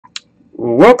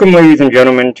Welcome, ladies and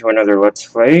gentlemen, to another Let's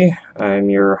Play.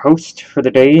 I'm your host for the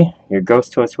day, your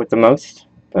ghost host with the most,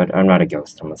 but I'm not a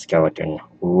ghost, I'm a skeleton.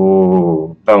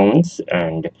 Ooh, bones,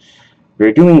 and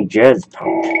we're doing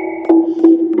Jazzpunk.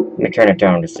 I'm gonna turn it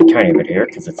down just a tiny bit here,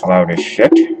 because it's loud as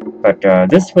shit. But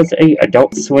this was a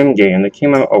Adult Swim game that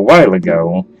came out a while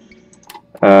ago.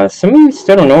 Some of you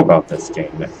still don't know about this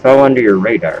game. It fell under your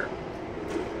radar.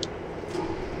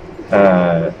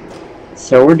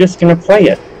 So we're just gonna play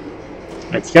it.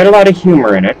 It's got a lot of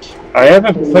humor in it. I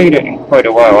haven't played it in quite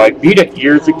a while. I beat it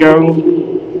years ago.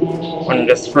 When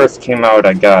this first came out,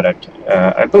 I got it.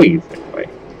 I believe, anyway.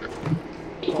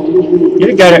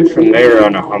 You got it from there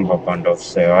on a Humble Bundle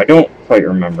sale. I don't quite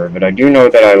remember, but I do know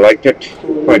that I liked it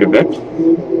quite a bit.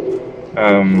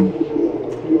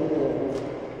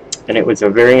 And it was a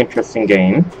very interesting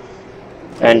game.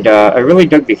 And I really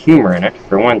dug the humor in it,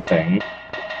 for one thing.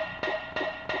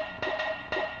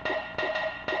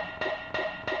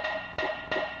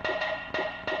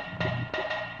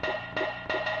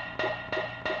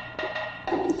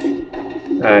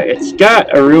 It's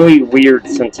got a really weird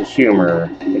sense of humor.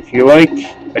 If you like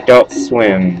Adult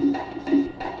Swim,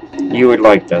 you would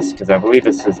like this, because I believe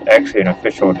this is actually an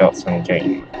official Adult Swim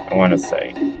game, I want to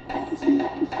say.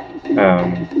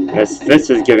 This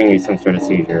is giving you some sort of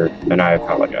seizure, and I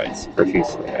apologize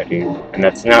profusely, I do. And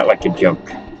that's not like a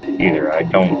joke, either.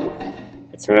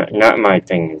 It's not my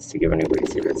thing is to give anybody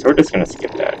seizures, so we're just going to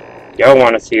skip that. Y'all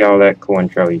want to see all that cool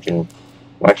intro, you can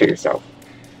watch it yourself.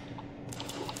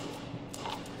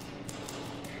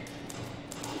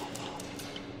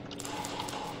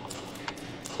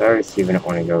 Sorry, Steven, I don't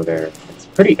want to go there. It's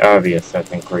pretty obvious, I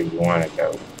think, where you want to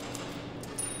go.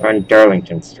 On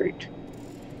Darlington Street.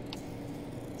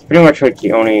 It's pretty much like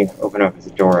you only open up as a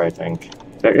door, I think.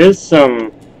 There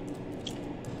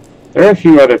are a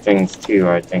few other things, too,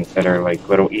 I think, that are like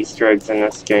little Easter eggs in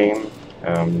this game,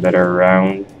 that are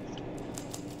around.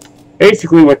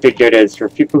 Basically, what they did is, for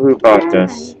people who bought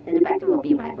this,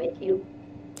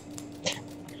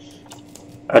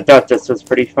 I thought this was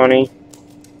pretty funny.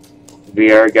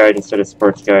 VR guide instead of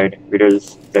sports guide.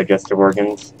 Reader's digestive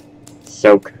organs.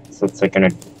 Soak. So it's like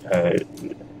and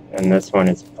this one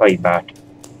is playback.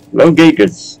 Low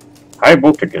gauges. High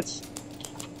voltages.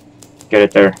 Get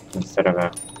it there instead of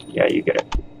a... Yeah, you get it.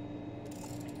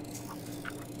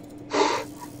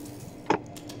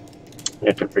 You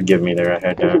have to forgive me there. I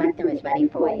had ready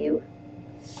for you.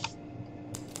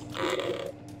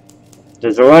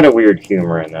 There's a lot of weird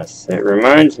humor in this. It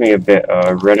reminds me a bit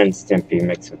of Ren and Stimpy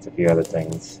mixed with a few other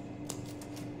things.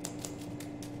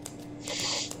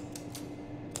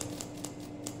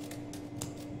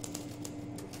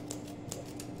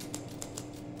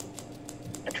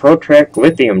 A 12-track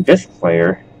lithium disc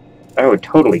player? I would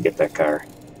totally get that car.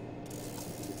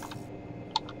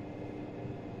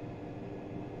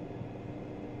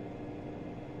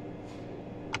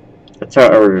 That's how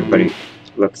everybody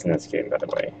looks in this game, by the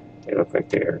way. They look like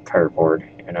they're cardboard,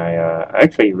 and I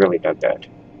actually really dug that.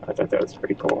 I thought that was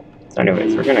pretty cool. So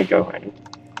anyways, we're gonna go in.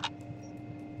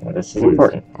 Now, this is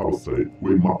important. I'll say,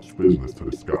 we're much business to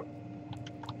discuss.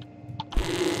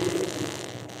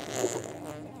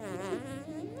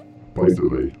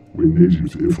 Basically, we need you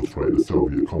to infiltrate the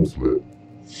Soviet consulate.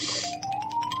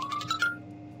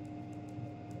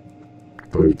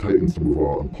 They've taken some of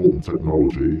our important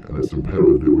technology, and it's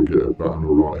imperative that we get it back in the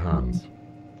right hands.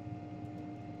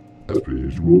 As per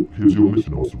usual, here's your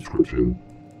mission or subscription.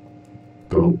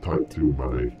 Don't take too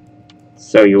many.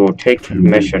 So you will take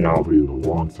mission off.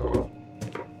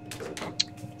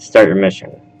 Start your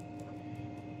mission.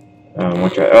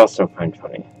 Which I also find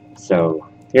funny. So,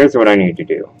 here's what I need to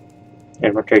do.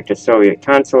 Infiltrate the Soviet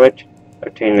consulate,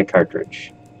 obtain the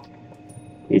cartridge.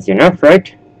 Easy enough,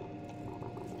 right?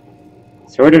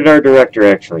 So where did our director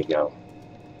actually go?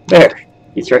 There!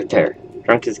 He's right there.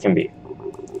 Drunk as can be.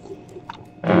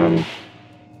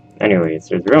 Anyways,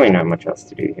 there's really not much else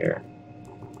to do here.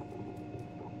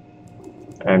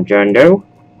 I'm John Doe.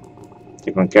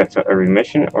 Keep on cancel every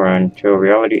mission or until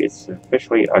reality is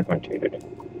sufficiently augmented.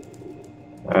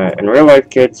 In real life,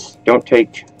 kids, don't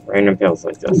take random pills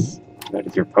like this. That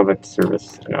is your public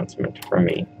service announcement from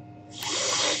me.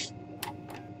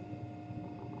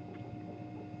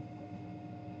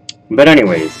 But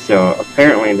anyways, so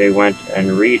apparently they went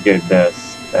and redid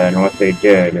this, and what they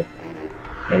did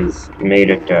is made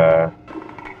it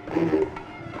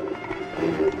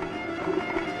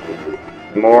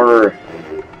more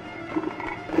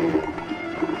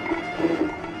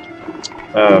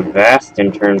vast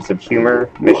in terms of humor,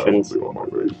 missions. Okay,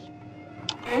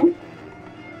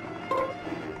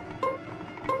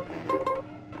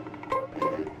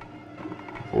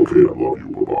 I love you,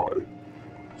 bye-bye.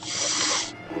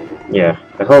 Yeah,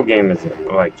 the whole game is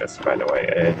like this, by the way.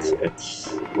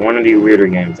 It's one of the weirder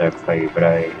games I've played, but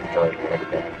I enjoy it quite a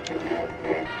bit.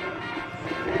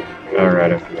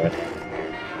 Alright, I forgot.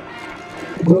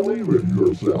 Believe in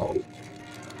yourself.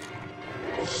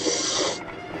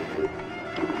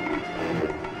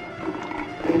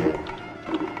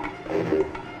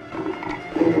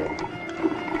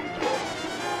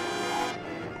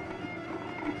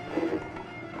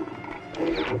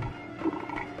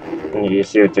 You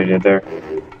see what they did there?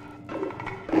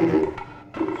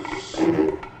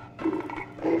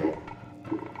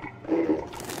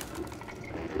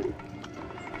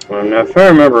 Now, if I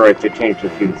remember right, they changed a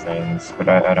few things, but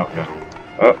I don't know.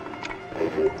 Oh,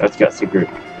 that's got secret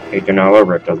agent all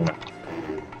over it, doesn't it?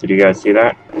 Did you guys see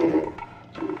that?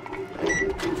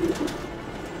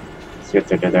 See what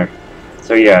they did there?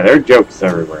 So yeah, there are jokes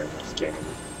everywhere in this game.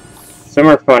 Some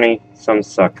are funny, some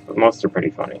suck, but most are pretty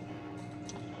funny.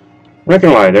 I'm not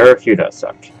gonna lie, there are a few that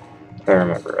suck, if I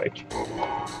remember right.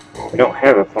 I don't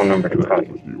have a phone number to tell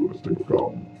you.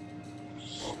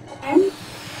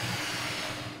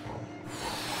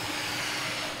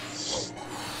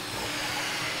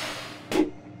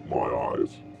 My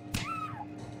eyes.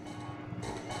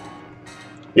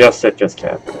 Yes, that just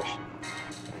happened.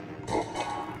 I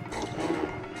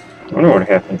wonder what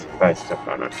happens if I step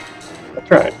on it. I'll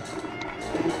try it.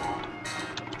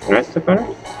 Can I step on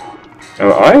it?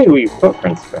 Oh, I leave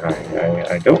footprints behind.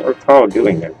 I don't recall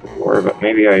doing that before, but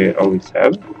maybe I always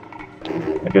have.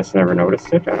 I just never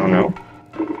noticed it. I don't know.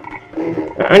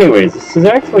 Anyways, this is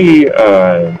actually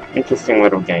an interesting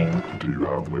little game. Do you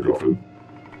have the MacGuffin?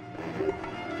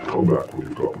 Come back when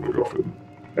you've got the MacGuffin.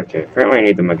 Okay, apparently I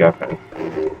need the MacGuffin.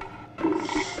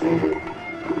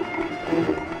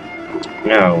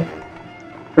 Now,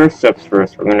 first steps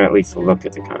first, we're going to at least look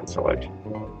at the consulate.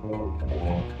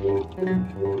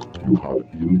 You have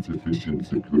insufficient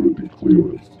security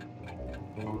clearance.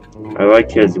 I like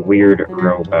his weird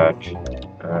robot.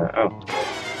 Oh.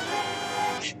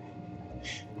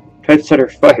 Typesetter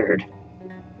fired.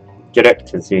 Get it?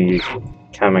 Because he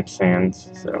Comic Sans,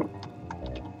 so.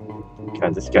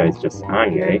 God, this guy's just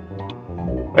on, yay.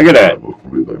 Look at that. I'm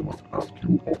afraid I must ask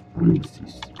you off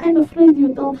premises. I'm afraid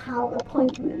you don't have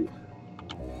appointment.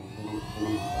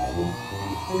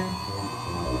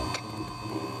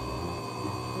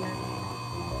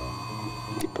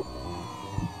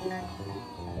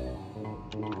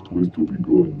 Where to be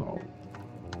going now?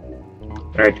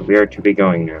 Alright, we are to be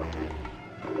going now.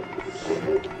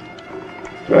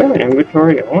 Do I have an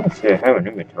inventory? I want to say I have an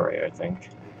inventory, I think.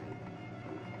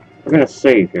 We're going to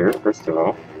save here, first of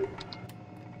all.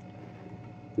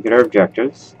 Look at our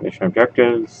objectives. Mission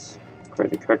objectives. Clear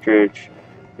the cartridge.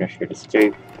 Initiate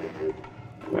escape.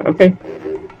 Okay.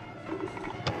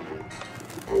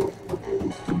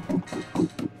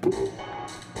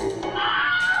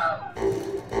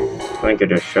 I think I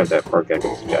just showed that poor guy to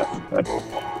death, but you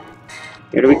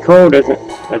gotta be cold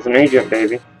as an agent,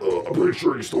 baby. I'm pretty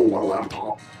sure you stole my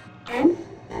laptop.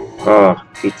 Oh,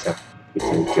 pizza.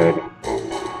 Pizza's good.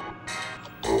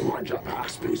 My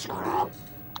jetpack's piece of crap.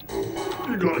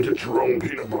 You gotta get your own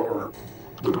peanut butter.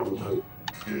 The government.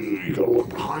 You gotta look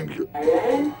behind you.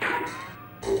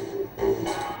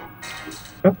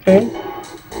 Okay.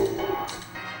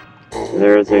 So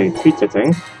there's a pizza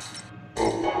thing.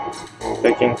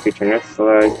 Baking, feature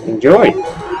initialized. Enjoy!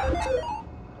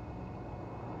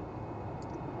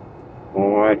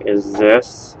 What is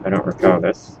this? I don't recall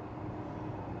this.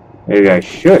 Maybe I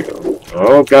should.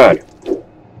 Oh god.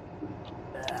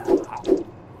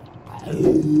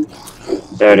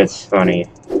 That is funny.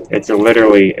 It's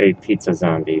literally a pizza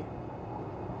zombie.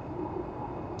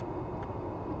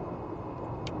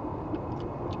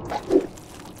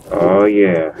 Oh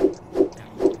yeah.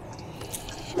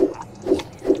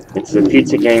 It's a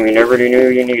pizza game you never knew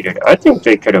you needed. I think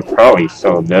they could have probably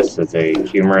sold this as a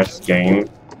humorous game.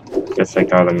 Just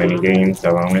like all the mini games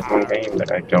alone as one game,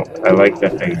 but I don't. I like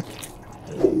that they.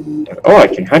 Oh, I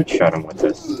can headshot him with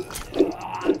this.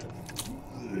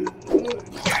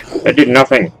 That did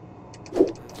nothing.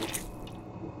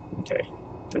 Okay,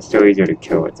 it's still easier to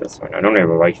kill with this one. I don't have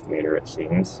a life meter, it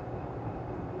seems.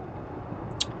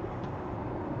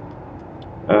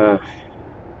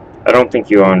 I don't think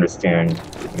you understand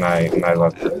my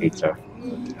love for pizza.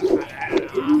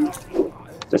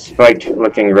 Despite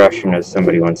looking Russian, as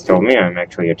somebody once told me, I'm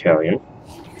actually Italian,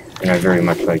 and I very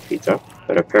much like pizza.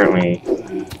 But apparently,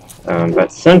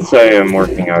 but since I am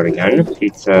working out again,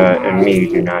 pizza and me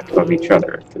do not love each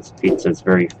other, because pizza is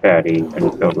very fatty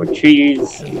and filled with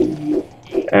cheese.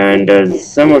 And as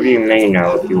some of you may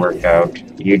know, if you work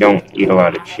out, you don't eat a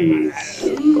lot of cheese,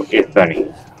 if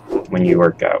any. when you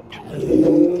work out.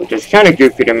 Which is kind of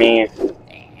goofy to me.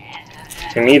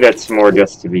 To me, that's more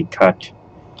just to be cut.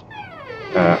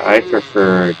 I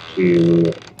prefer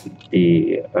to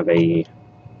be of a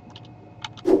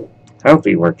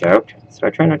healthy workout, so I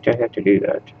try not to have to do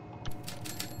that.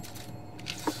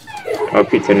 Oh,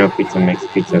 pizza, no pizza makes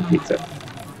pizza, pizza.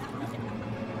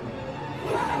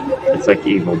 It's like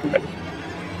evil bread.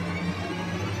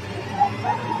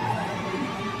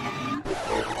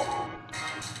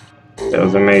 That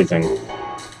was amazing.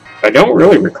 I don't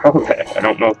really recall that. I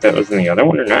don't know if that was in the other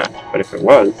one or not, but if it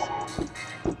was,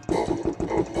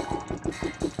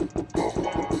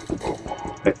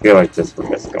 I feel like this will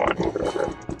just go on forever.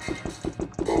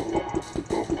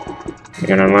 I'm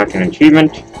gonna unlock an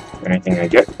achievement. Anything I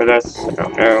get for this, I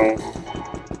don't know.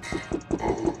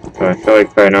 So I feel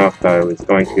like by now, if I was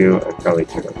going to, I probably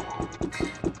should have.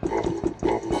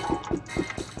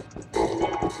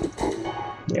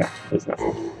 Yeah, there's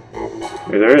nothing.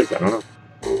 Maybe there is, I don't know.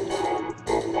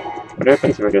 What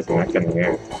happens if I just knock in the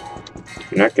air?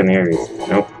 If you knock in the air,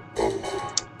 nope.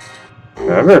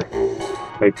 However,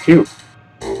 type 2.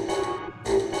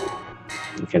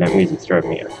 Okay, that music's driving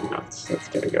me nuts. That's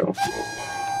gotta go.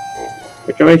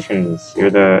 Congratulations,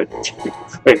 you're the...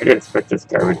 I didn't expect this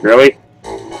garbage. Really?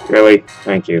 Really?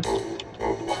 Thank you.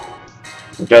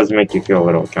 It does make you feel a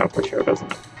little accomplished,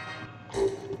 doesn't it?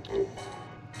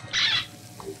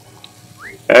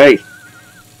 Hey!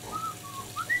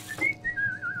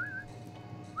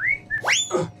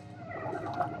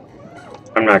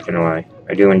 I'm not gonna lie.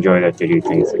 I do enjoy that they do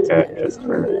things like that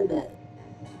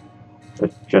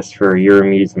just for your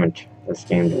amusement. This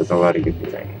game does a lot of good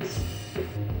things.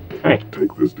 Hi.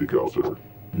 Take this degausser.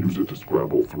 Use it to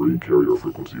scramble 3 carrier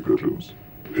frequency pigeons.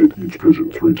 Hit each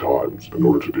pigeon 3 times in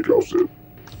order to degauss it.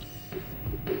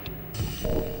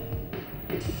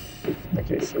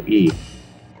 Okay, so E.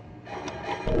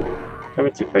 How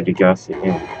about if I degauss it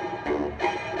in?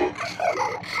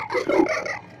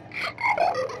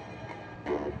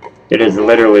 It is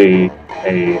literally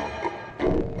a...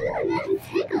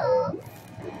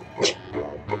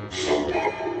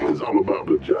 It's all about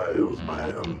the jazz,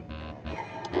 man.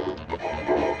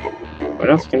 What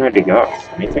else can I degauss?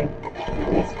 Anything?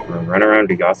 Just run around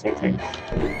degaussing things.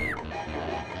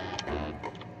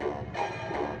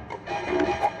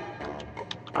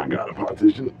 I got a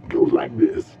partition. Goes like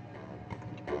this.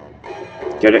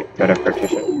 Get it? Got a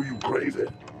partition. Oh, you crazy.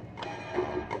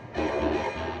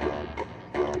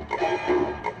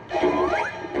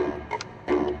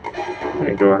 I'm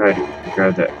gonna go ahead and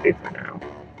grab that paper now.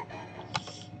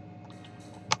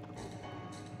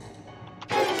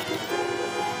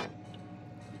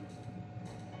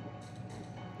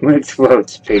 When it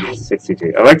explodes, page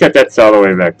 62. I like that that's all the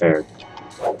way back there.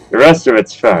 The rest of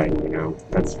it's fine, you know.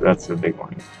 That's the big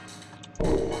one.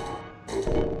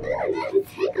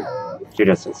 She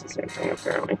just does the same thing,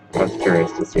 apparently. I was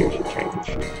curious to see if she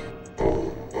changed.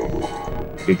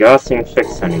 Degaussing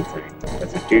fix anything?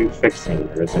 Does it do fixing,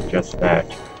 or is it just that?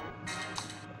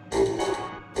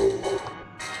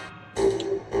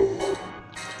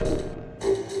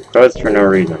 Closed for no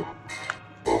reason.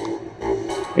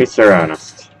 At least they're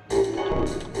honest.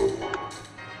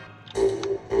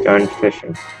 Gun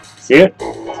fishing. See it?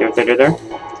 See what they did there?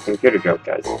 It's a computer joke,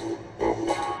 guys.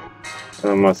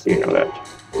 So most of you know that.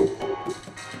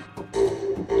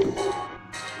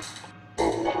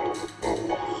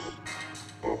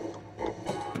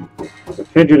 The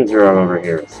pigeons are all over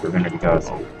here, so we're gonna degauss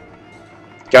them.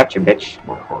 Gotcha, bitch.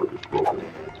 My heart is broken.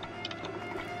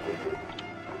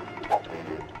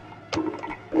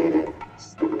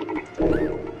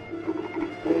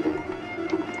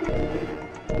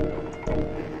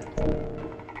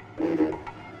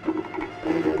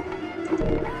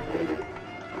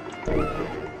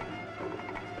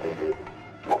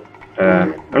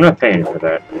 I'm not paying for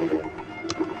that.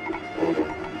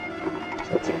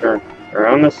 So let's go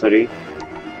around the city.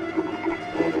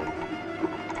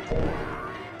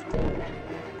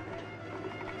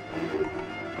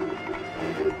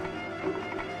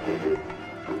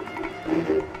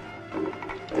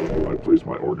 I placed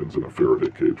my organs in a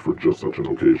Faraday cage for just such an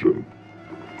occasion.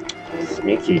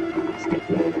 Sneaky.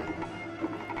 Sneaky.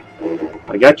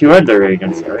 I got you other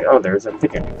agents. Oh, there's a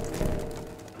pigeon.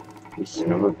 You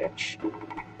son of a bitch.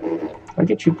 I'll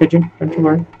get you, pigeon. Don't you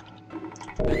worry.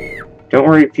 Don't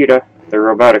worry, PETA. They're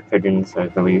robotic pigeons, I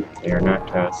believe. They are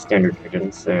not standard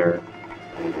pigeons. They're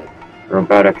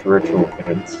robotic virtual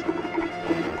pigeons.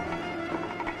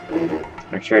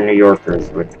 I'm sure New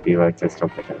Yorkers would be like this still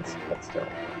pigeons, but still.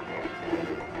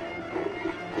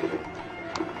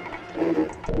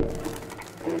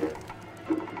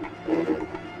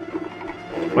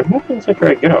 What happens after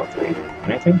I get all 3?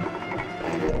 Anything?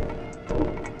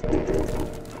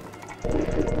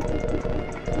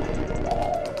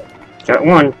 Got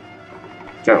one.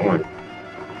 Got one.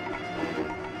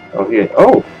 Oh, yeah.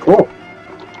 Oh, cool.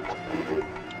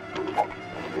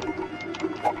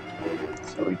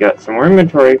 So we got some more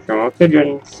inventory from a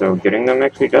pigeon, so getting them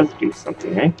actually does do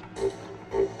something, eh?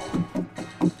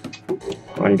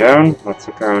 One down. Let's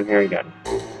look around here again.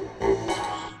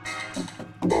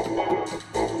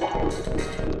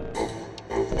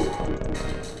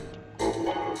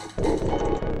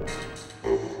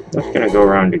 Just gonna go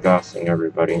around degossing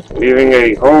everybody, leaving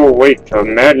a whole wake of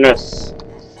madness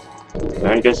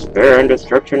and despair and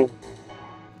destruction.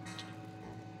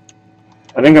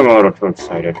 I think I'm a little too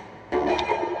excited,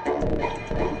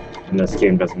 and this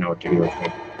game doesn't know what to do with me.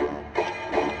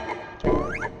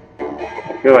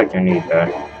 I feel like I need that.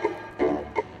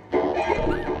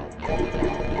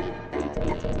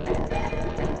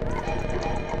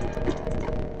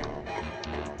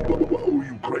 Whoa,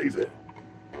 you crazy.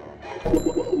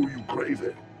 Whoa, you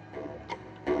crazy.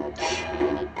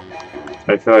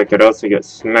 I feel like I'd also get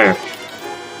smacked.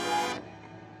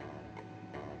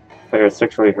 Player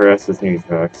sexually harasses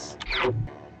newsbox.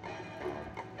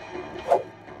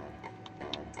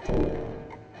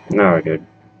 No, I did.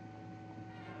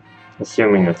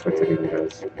 Assuming that's what the game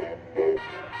does.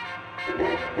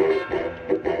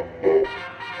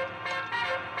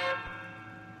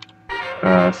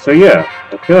 So yeah,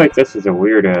 I feel like this is a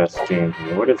weird-ass game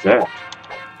here. What is that?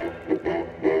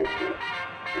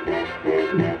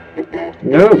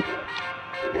 No!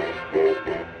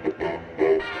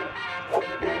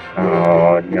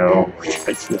 Oh, no.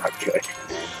 That's not good.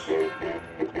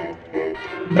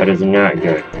 That is not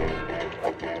good.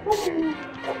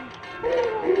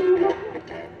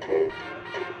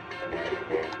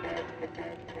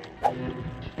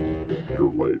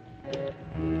 You're late.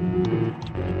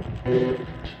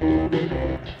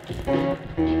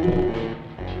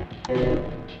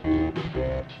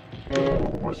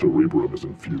 My cerebrum is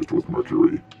infused with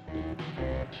mercury.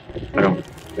 I don't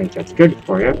think that's good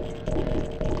for you.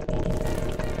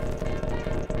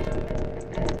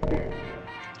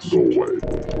 Go away.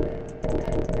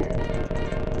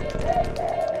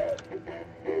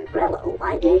 Hello,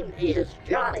 my name is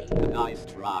Johnny. Nice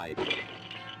try.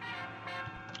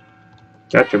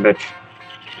 Gotcha, bitch.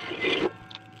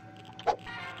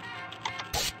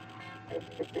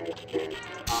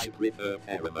 I prefer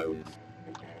pheromones.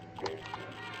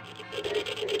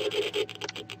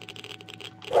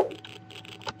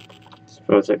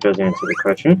 Suppose that does answer the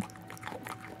question.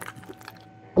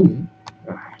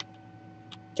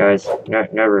 Guys,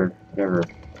 never get out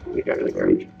of the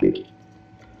garbage.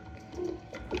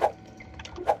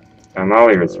 I'm all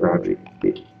ears, Roger.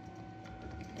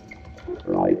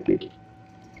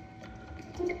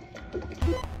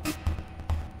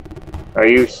 Are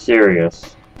you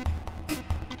serious?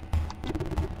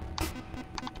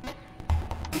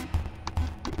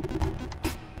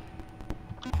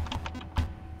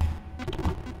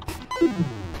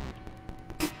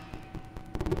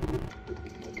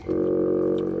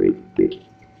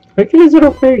 Look at his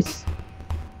little face!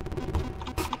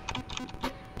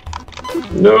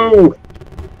 No!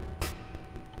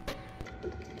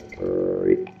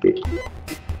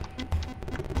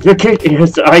 You're kicking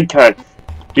his icon!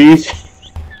 Do you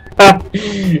see?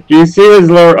 Do you see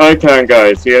his lower icon,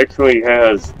 guys? He actually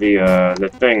has the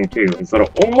thing too. His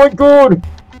little. Oh my god!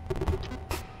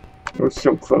 We're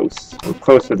so close. We're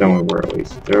closer than we were, at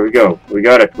least. There we go. We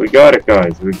got it. We got it,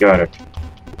 guys. We got it.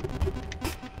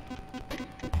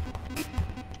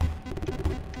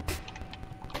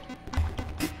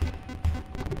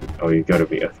 Oh, you gotta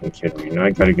be effing kidding me. Now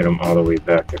I gotta get him all the way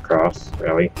back across.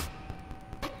 Really?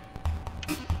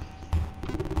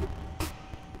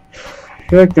 I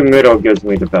feel like the middle gives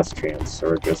me the best chance, so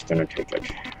we're just gonna take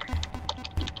it.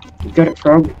 We got it,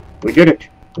 Frog. We did it.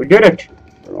 We did it!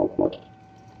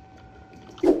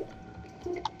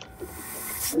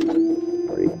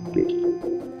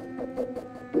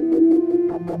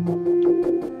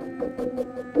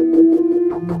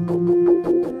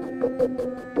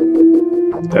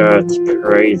 That's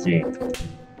crazy.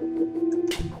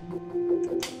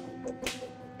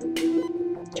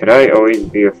 Could I always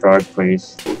be a frog,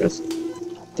 please?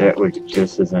 That was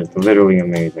just is literally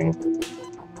amazing.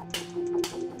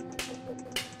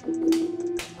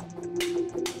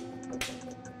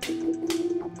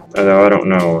 Although I don't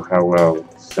know how well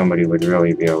somebody would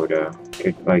really be able to.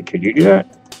 Could you do that?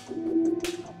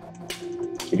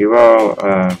 Could you all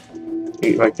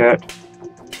eat like that?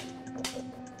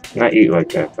 Not eat like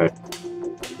that, but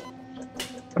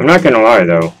I'm not gonna lie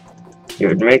though. It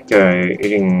would make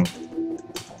eating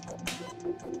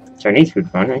Chinese food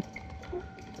fun, eh?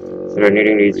 Instead of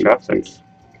needing these chopsticks.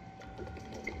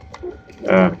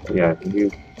 Yeah,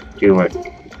 you do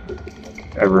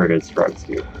whatever it is frogs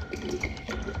do.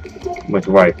 With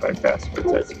Wi-Fi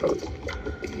passwords, I suppose.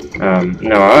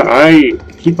 No,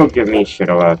 people give me shit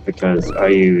a lot because I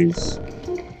use,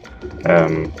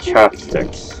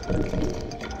 chopsticks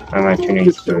on my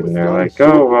Chinese food, and they're like,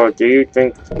 oh, well, do you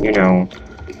think, you know,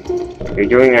 you're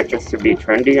doing that just to be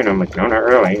trendy? And I'm like, no, not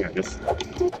really, I just...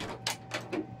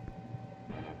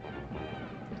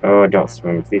 Oh, Adult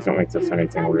Swim, please don't make this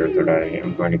anything weird that I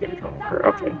am going to get in trouble for.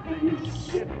 Okay.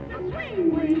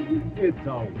 It's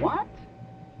a what?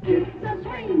 It's a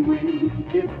swing ring.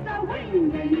 It's a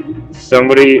wing ring.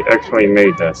 Somebody actually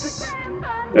made this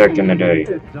back in the day.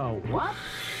 It's a what?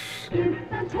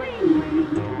 It's a swing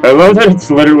ring. I love that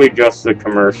it's literally just a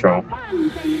commercial.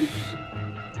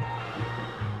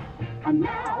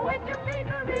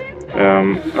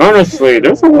 Honestly,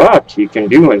 there's a lot you can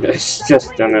do with this,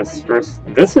 just in this first...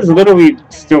 This is literally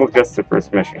still just the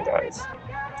first mission, guys.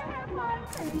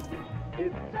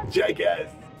 Jackass!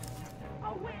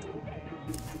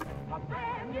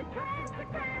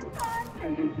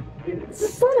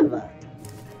 Son of a...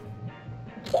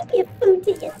 Keep your food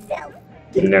to yourself.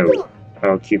 No,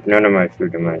 I'll keep none of my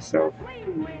food to myself.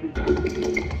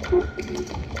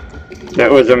 That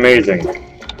was amazing.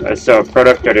 I saw a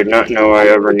product I did not know I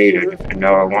ever needed, and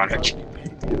now I want it.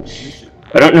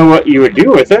 I don't know what you would do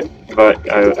with it, but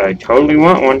I totally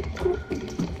want one.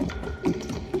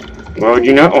 Why would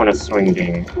you not want a swing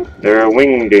ding? They're a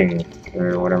wing ding,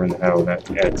 or whatever the hell that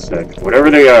ad said. Whatever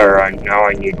they are, now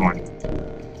I need one.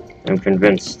 I'm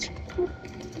convinced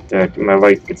that my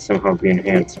life would somehow be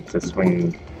enhanced with the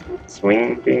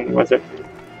swing ding, was it?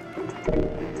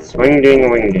 Swing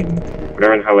ding, wing ding.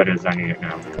 Whatever the hell it is, I need it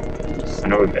now.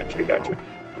 Son of a bitch, I gotcha.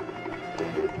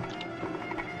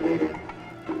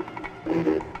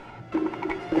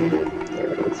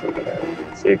 There it is over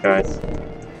there. See it, guys?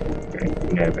 Okay,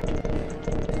 nab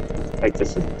it. Like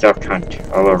this is Duck Hunt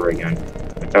all over again.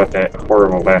 Without that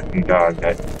horrible laughing dog,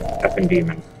 that effing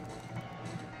demon.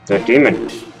 That demon.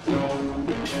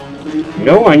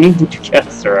 No, I need to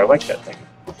get, sir. I like that thing.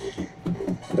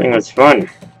 That thing was fun.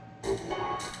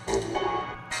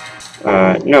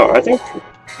 No, I think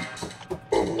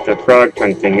the frog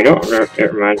tongue thing, you know what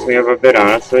it reminds me of a bit,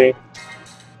 honestly?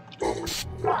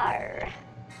 Rawr.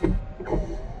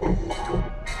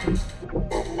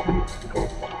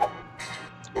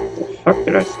 The fuck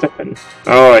did I step in?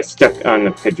 Oh, I stepped on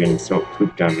the pigeon, so it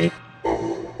pooped on me.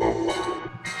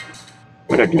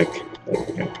 What a dick.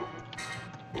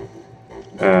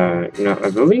 No, I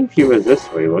believe he was this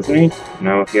way, wasn't he?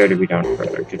 No, he had to be down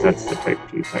further, because that's the type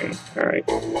 2 thing. Alright.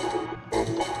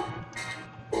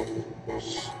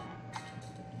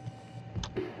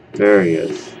 There he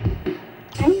is.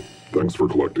 Thanks for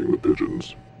collecting the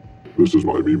pigeons. This is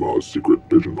my Mima's secret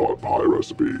pigeon pot pie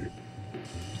recipe.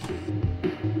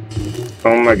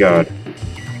 Oh my god.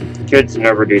 Kids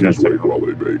never do this at Wait while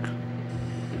home. they bake.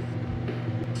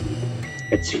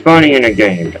 It's funny in a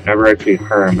game, but never actually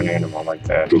harm an animal like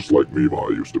that. Just like Mima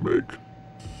used to make.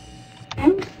 I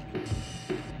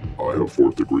have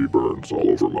 4th degree burns all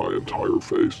over my entire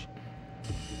face.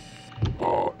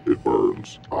 It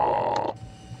burns. I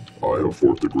have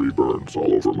 4th degree burns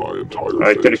all over my entire I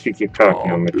like face. that if you keep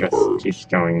talking, it just burns. keeps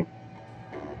going.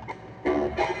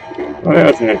 Well, that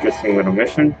was an interesting little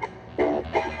mission.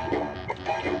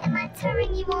 Am I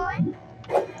turning you on?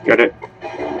 Got it?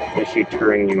 Is she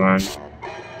turning you on?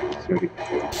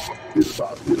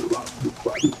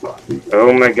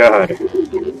 Oh my god.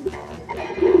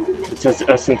 It says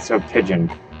essence of pigeon.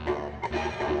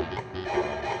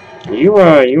 You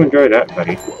enjoy that,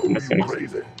 buddy. I'm just gonna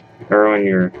borrowing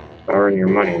your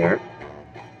money there.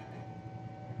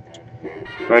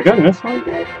 Have I done this one?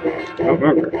 I don't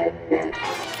remember.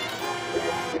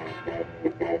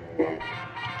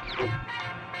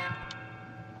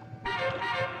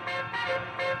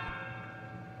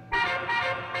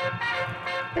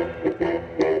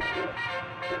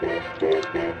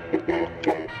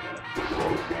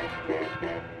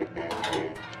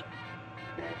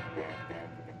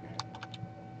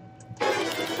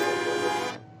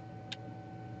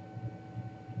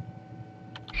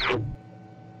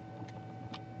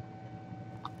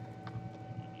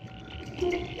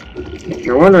 If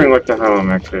you're wondering what the hell I'm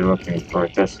actually looking for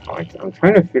at this point, I'm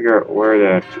trying to figure out where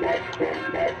that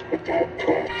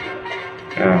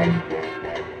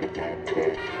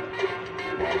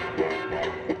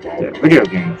video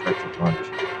game freaking went.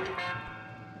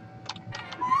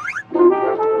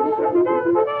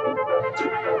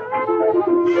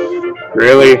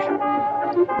 Really?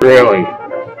 Really?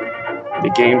 The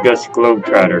The game just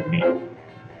globetrotted me.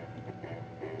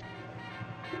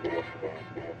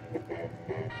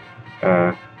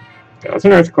 That was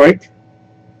an earthquake.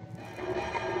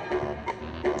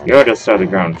 You all just saw the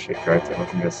ground shake, right? That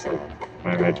wasn't just like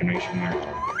my imagination there.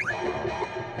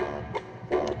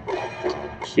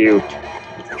 Cute.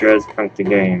 It's Jazzpunk the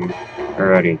game.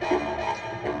 Alrighty.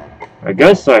 I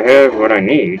guess I have what I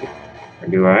need. Or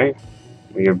do I?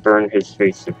 We have burned his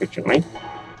face sufficiently.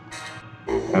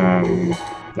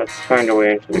 Let's find a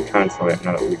way into the consulate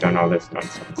now that we've done all this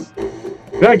nonsense. I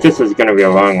feel like this is going to be a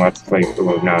long Let's Play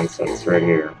full of nonsense right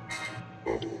here.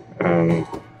 But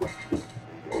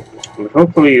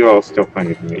hopefully you all still find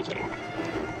it amusing.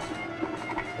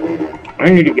 I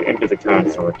need to get into the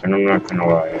consulate, and I'm not going to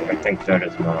lie. I think that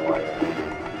is my way.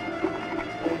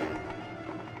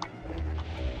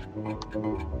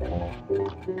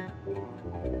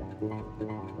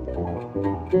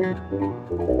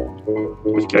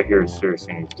 This guy here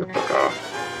seriously needs to fuck off.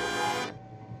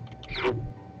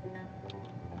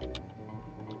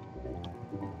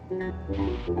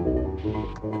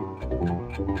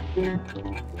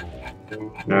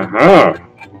 Aha!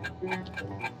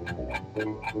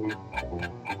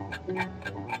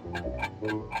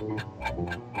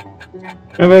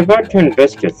 Now, my vodka and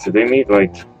biscuits, do they mean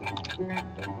like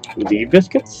the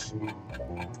biscuits?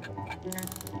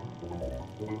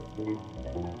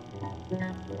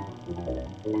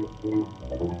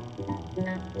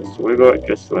 Just wiggle it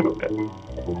just a little bit.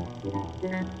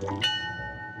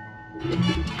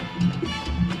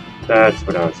 That's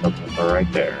what I was hoping for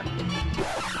right there.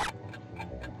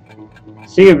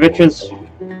 See you, bitches.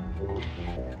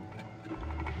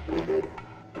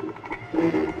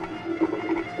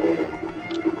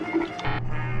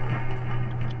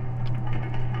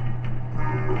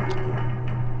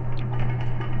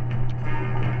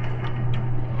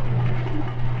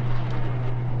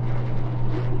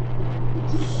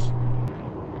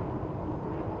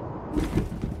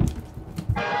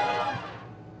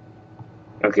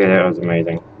 Okay, that was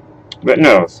amazing. But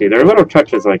no, see, there are little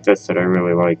touches like this that I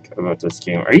really like about this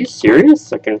game. Are you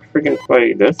serious? I can friggin'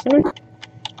 play this in it?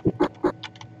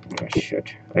 Oh,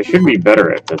 shit. I should be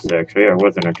better at this, actually. I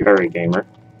wasn't a Atari gamer.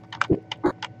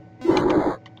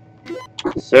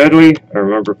 Sadly, I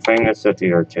remember playing this at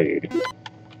the arcade.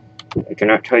 I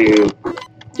cannot tell you...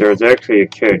 There was actually a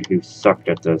kid who sucked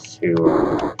at this, who,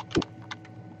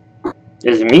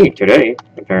 is me today,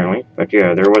 apparently. But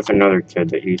yeah, there was another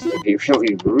kid that used to be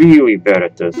really, really bad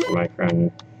at this, my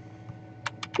friend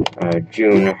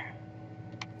June.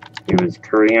 He was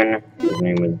Korean. His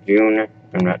name was June.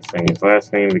 I'm not saying his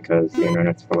last name because the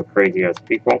internet's full of crazy-ass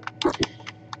people.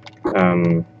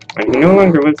 And he no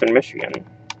longer lives in Michigan,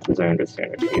 as I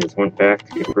understand it. He just went back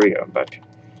to Korea, but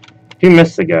he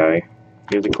missed the guy.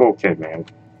 He was a cool kid, man.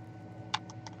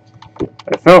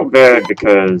 I felt bad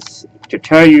because, to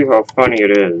tell you how funny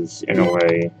it is, in a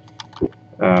way,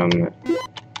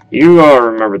 you all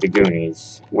remember the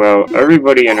Goonies. Well,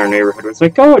 everybody in our neighborhood was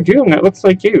like, oh, June, that looks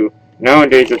like you.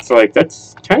 Nowadays, it's like,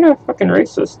 that's kind of fucking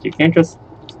racist. You can't just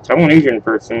tell an Asian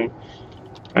person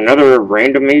another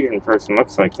random Asian person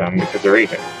looks like them because they're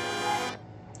Asian.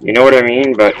 You know what I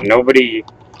mean? But nobody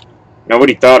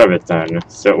thought of it then,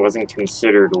 so it wasn't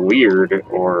considered weird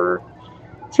or...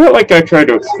 It felt like I tried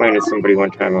to explain to somebody one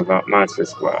time about Monster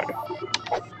Squad.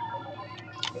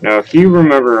 Now, if you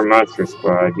remember Monster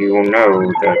Squad, you will know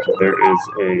that there is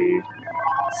a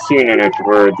scene in it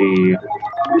where the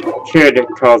kid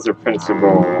calls the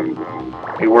principal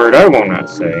a word I will not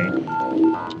say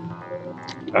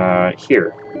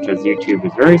here, because YouTube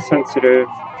is very sensitive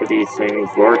to these things,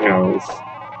 Lord knows.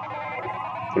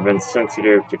 They've been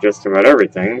sensitive to just about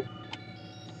everything.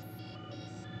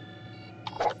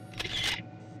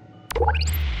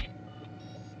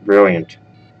 Brilliant.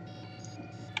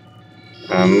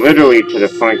 Literally to the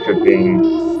point of being...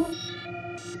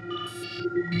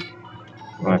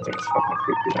 Well, that thing's fucking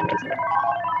creepy then, isn't it?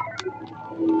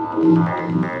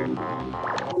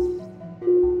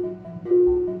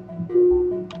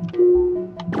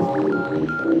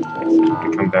 I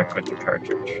come back with the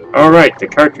cartridge. Alright, the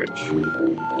cartridge.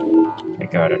 I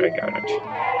got it.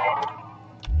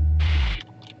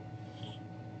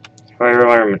 Fire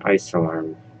alarm and ice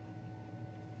alarm.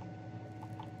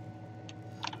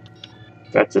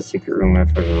 That's a secret room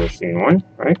if I've ever seen one,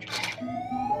 right?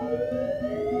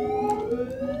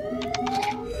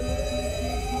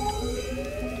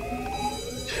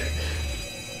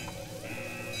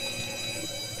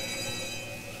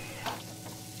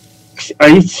 Are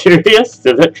you serious?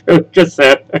 Did that just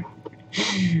happen?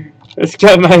 It's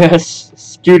got my ass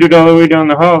scooted all the way down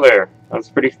the hall there. That was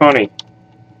pretty funny.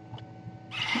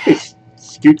 These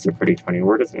scoots are pretty funny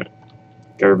word, isn't it?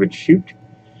 Garbage chute.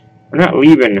 We're not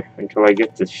leaving until I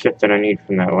get the shit that I need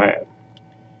from that lab.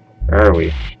 Where are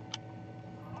we?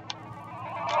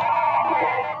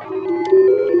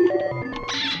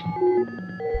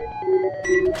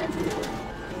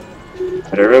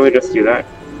 Did I really just do that?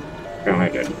 Apparently I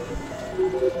did.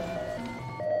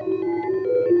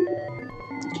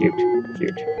 Cute,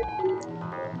 cute.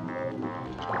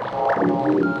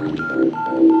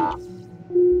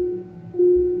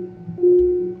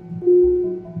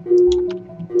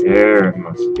 There it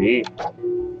must be.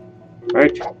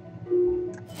 Right.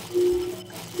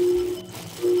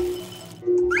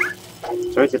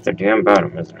 So it's at the damn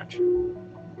bottom, isn't it?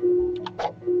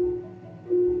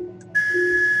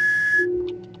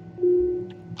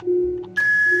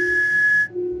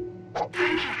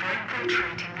 Thank you for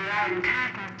infiltrating the Iron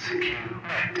Curtain secure.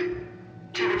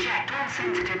 To reject all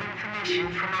sensitive information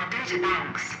from our data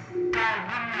banks, dial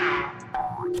 1 now.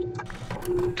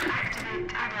 To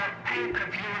activate adult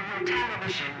pay-per-view on your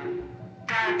television,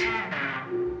 dial 2 now.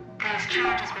 These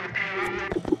charges will appear on your...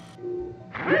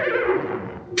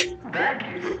 Thank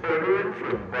you for ordering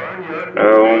from Barnyard.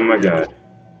 Oh my god.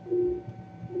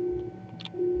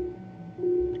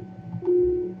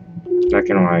 Not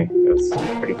gonna lie, that's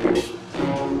pretty funny.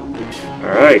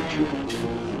 Alright.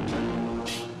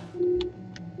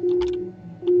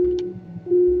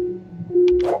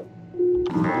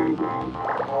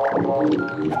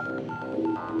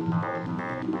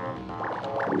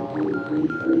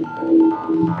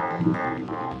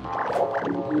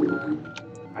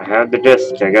 I have the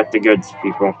disc, I got the goods,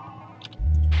 people.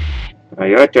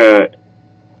 You have to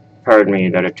pardon me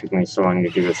that it took me so long to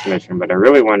do this mission, but I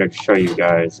really wanted to show you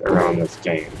guys around this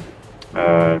game.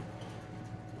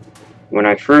 When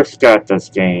I first got this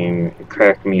game, it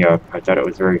cracked me up. I thought it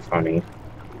was very funny.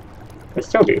 I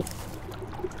still do.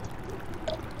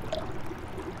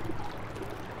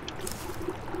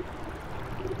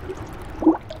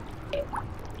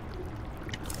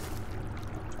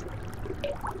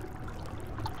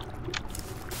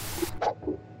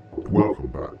 Welcome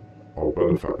back. Our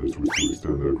benefactors wish to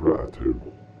extend their gratitude.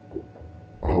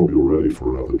 I hope you're ready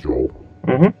for another job.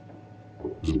 Mm-hmm.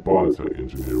 As a biotech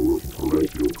engineer working for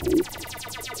Radio Corp,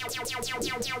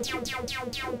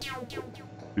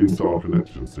 Instar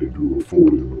Connections seem to have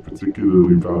afforded him a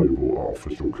particularly valuable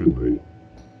artificial kidney.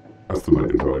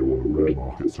 Estimated value on the rare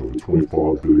market's over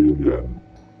 25 billion yen.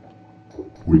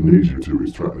 We need you to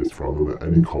extract this from him at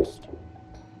any cost.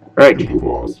 Right.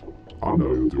 Improvise. I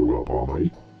know you'll do well by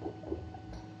me.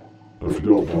 And if you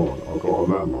don't mind, I've got a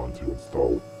landline to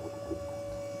install.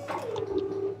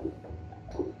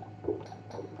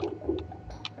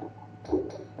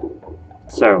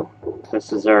 So,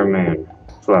 this is our man,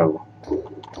 Flo.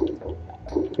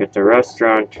 Get the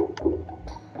restaurant.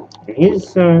 And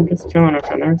he's just chilling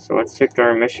up in there, so let's take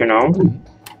our mission on.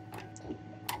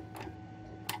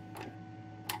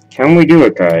 Can we do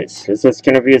it, guys? Is this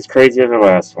going to be as crazy as the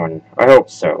last one? I hope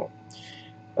so.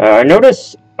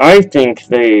 I think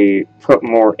they put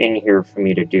more in here for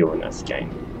me to do in this game.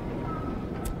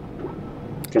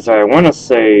 Because I want to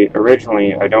say,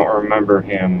 originally, I don't remember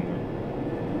him...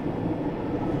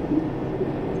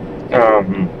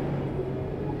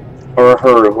 or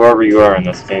her, whoever you are in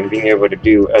this game, being able to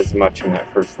do as much in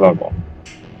that first level.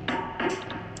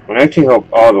 And I actually hope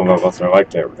all the levels are like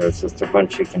that, where there's just a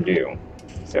bunch you can do.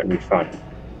 So it'd be fun.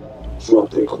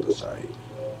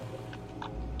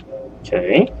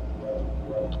 Okay.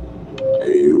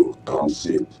 Hey, you, come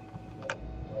sit.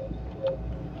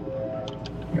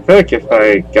 I feel like if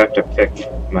I got to pick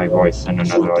my voice in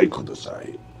another life,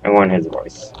 I want his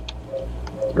voice.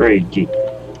 Very deep.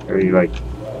 Very like...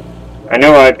 I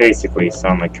know I basically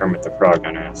sound like Kermit the Frog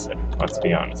on acid, let's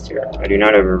be honest here. I do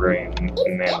not have a very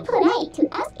It's not polite to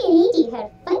ask a lady her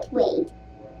butt weight.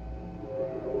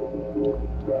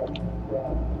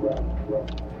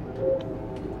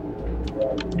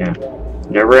 Yeah.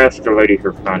 Never ask a lady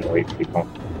her front weight, people.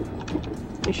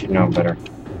 You should know better.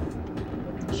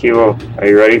 Kilo, are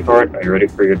you ready for it? Are you ready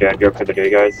for your dad joke of the day,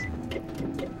 guys?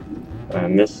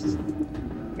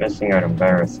 Missing item,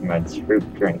 virus, meds,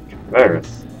 fruit, drink,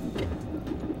 virus.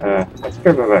 Let's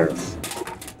grab a virus.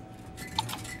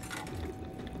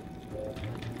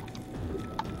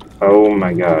 Oh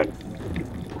my god.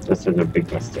 This is a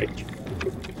big mistake.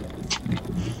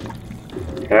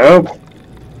 Help!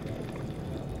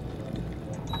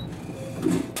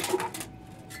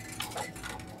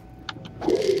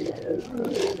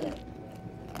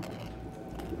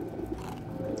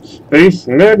 Space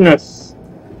madness!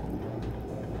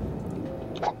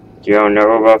 Do y'all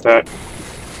know about that?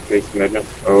 Space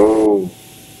madness? Oh.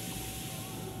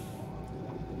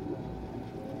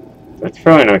 That's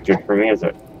probably not good for me, is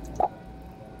it?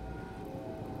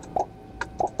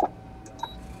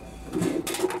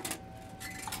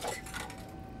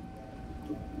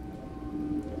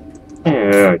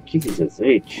 Jesus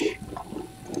H.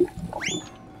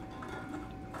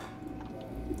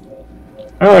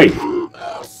 Alright.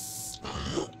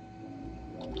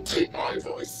 Take my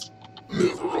advice.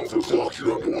 Never overclock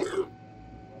your underwear.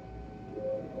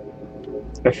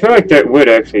 I feel like that would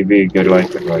actually be good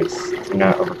life advice, to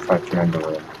not overclock your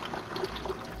underwear.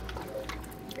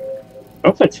 I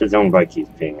hope it's his own bike he's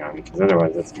being on, because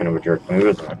otherwise that's kind of a jerk move,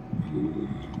 isn't it?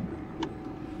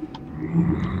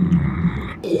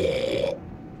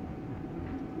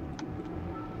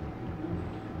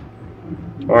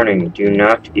 Warning, do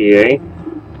not EA.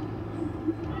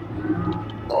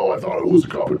 Oh, I thought it was a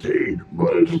cup of tea,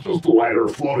 but it's just a lighter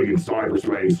floating in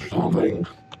cyberspace or something.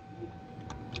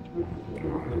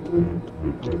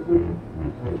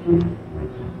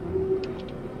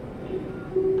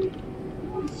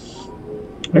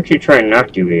 I'm actually trying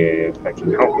not to EA if I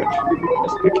can help it,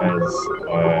 just because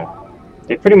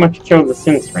they pretty much killed the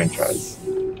Sims franchise.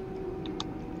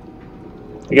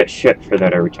 I get shit for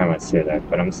that every time I say that,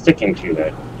 but I'm sticking to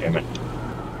that, damn it.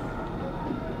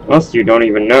 Most of you don't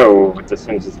even know what The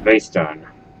Sims is based on,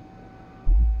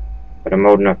 but I'm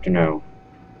old enough to know.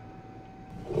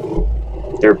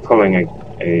 They're pulling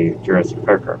a Jurassic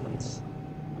Park reference.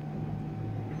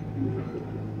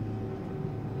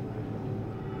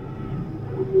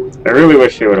 I really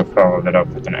wish they would have followed it up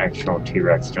with an actual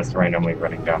T-Rex just randomly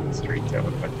running down the street. That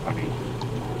would have been funny.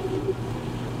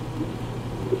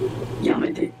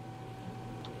 Yamete.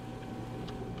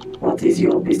 What is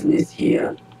your business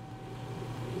here?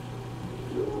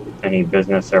 Any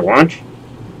business I want?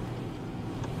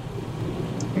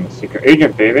 I'm a secret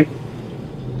agent, baby.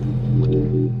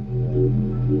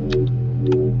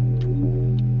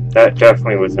 That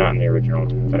definitely was not in the original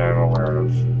that I'm aware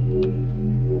of.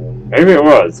 Maybe it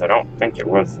was. I don't think it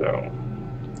was, though.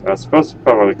 I was supposed to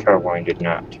follow the cowboy and did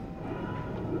not.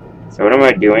 So what am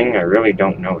I doing? I really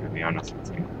don't know, to be honest with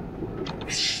you.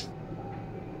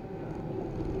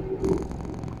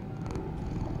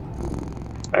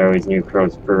 I always knew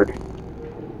crows purred.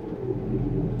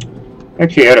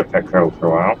 Actually, I had a pet crow for a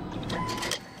while.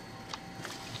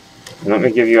 And let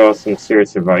me give you all some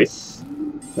serious advice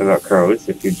about crows.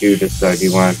 If you do decide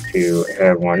you want to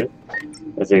have one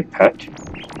as a pet,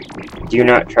 do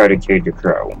not try to cage a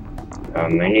crow.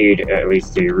 They need at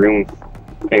least a room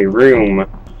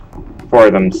for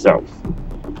themselves.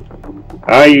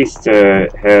 I used to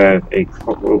have a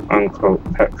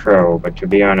quote-unquote pet crow, but to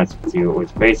be honest with you, it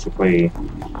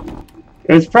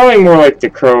was probably more like the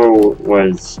crow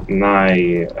was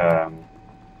my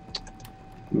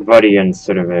buddy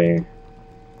instead of a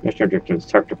mission objectives.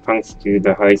 Talk to punks, do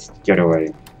the heist, get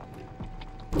away.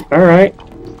 Alright.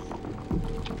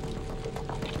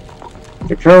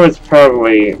 The crow is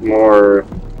probably more...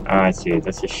 I see,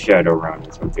 this is Shadowrun,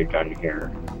 is what they've done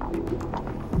here.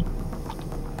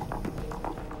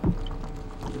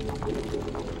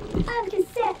 I'm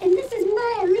Cassette, and this is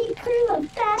my elite crew of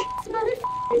fast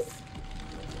motherfuckers.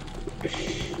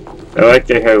 I like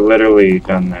they have literally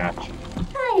done that.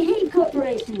 I hate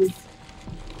corporations.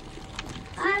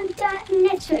 I'm Dot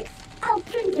Netrix. I'll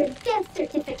print your death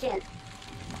certificate.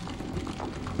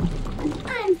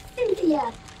 I'm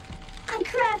Cynthia. I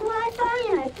crack Wi-Fi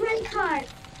and I break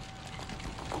hearts.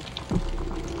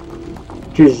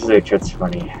 Jesus H, that's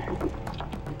funny.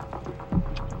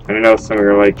 And I know some of you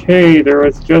are like, hey, there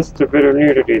was just a bit of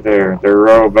nudity there. They're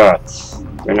robots.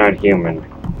 They're not human.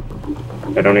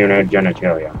 They don't even have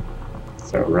genitalia.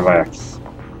 So relax.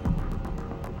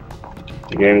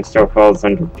 The game still falls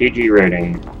under PG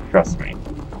rating, trust me.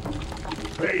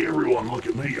 Hey everyone, look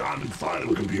at me, I'm inside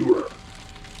of a computer.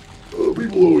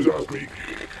 People always ask me,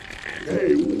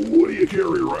 hey, what do you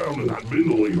carry around in that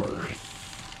bindle of yours?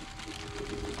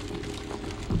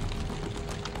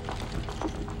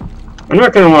 I'm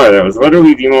not gonna lie, that was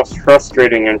literally the most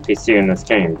frustrating NPC in this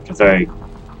game, because I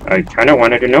kinda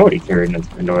wanted to know what he carried in his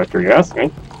bindle after he asked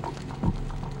me.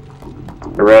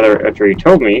 Or rather, after he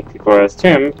told me, people asked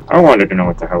him, I wanted to know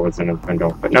what the hell was in his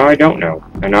bindle, but now I don't know.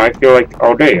 And now I feel like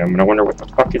all day I'm gonna wonder what the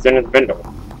fuck is in his bindle.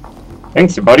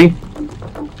 Thanks, buddy.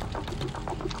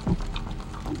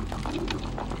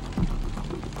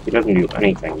 He doesn't do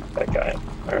anything, that guy.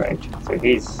 Alright, so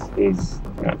he's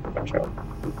not much help.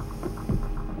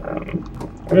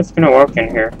 I'm just gonna walk in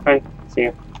here. Hi, see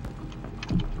you.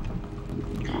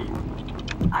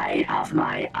 I have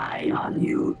my eye on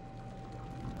you.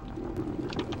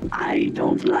 I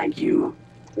don't like you.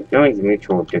 The feeling's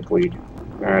mutual, dickweed.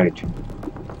 Alright.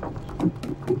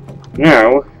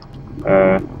 Now,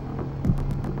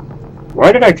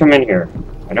 why did I come in here?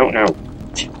 I don't know.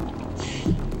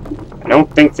 I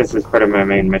don't think this is part of my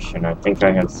main mission. I think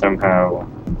I had somehow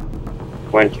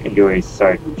went into a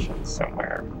side mission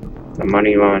somewhere. The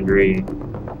money laundry.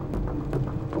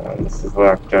 This is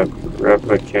locked up.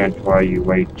 Replicant while you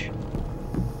wait.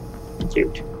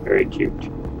 Cute. Very cute.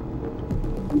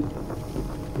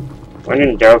 When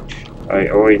in doubt, I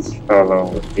always follow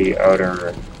the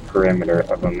outer perimeter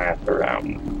of a map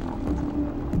around.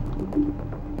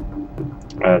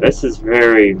 This is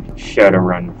very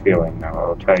Shadowrun feeling now,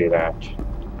 I'll tell you that.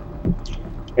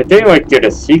 If they like did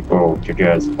a sequel to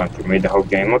Jazzpunk and made the whole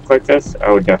game look like this,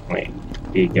 I would definitely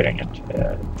be getting it,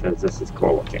 because this is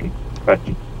cool looking. But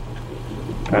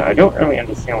I don't really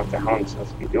understand what the hell I'm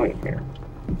supposed to be doing here.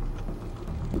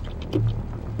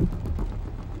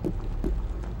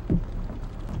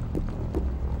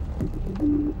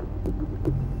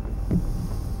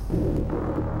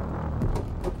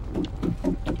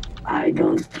 I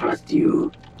don't trust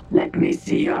you. Let me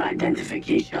see your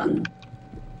identification.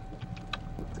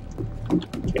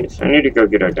 Okay, so I need to go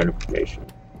get identification.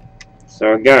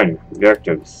 So again,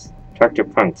 objectives. Talk to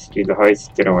punks, do the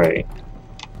heist, get away.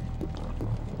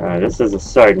 This is a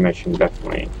side mission,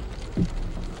 definitely.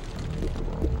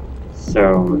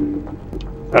 So,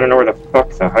 I don't know where the fuck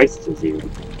the heist is even.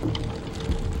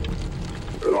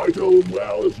 And I tell him,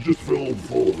 well, it's just filled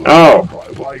full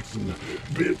of bikes and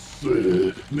bits,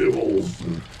 nibbles.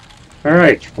 And,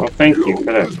 alright, well thank you for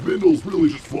that. This bindle's really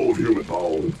just full of human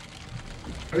bones.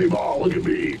 Hey, Ma, look at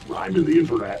me. I'm in the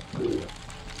internet.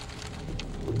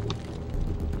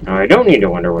 No, I don't need to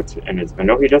wonder what's in his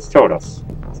window, he just told us.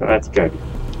 So that's good.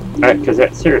 Because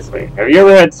seriously, have you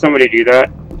ever had somebody do that?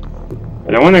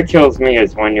 And the one that kills me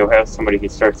is when you'll have somebody who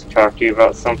starts to talk to you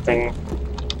about something.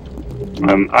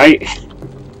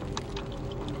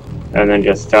 And then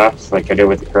just stops, like I did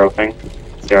with the crow thing.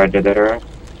 See how I did that already?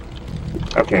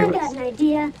 Okay, I got an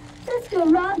idea. Let's go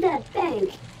rob that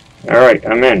bank. Alright,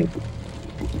 I'm in.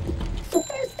 So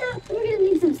first up, we're gonna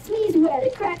need some sneezeware to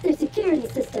crack their security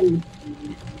system.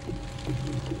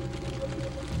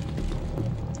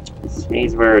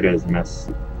 Sneeze where it is, miss.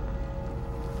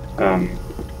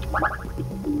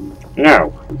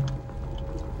 Now,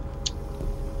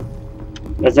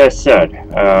 as I said,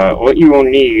 what you will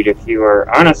need if you are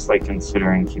honestly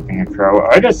considering keeping a crow,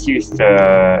 I just used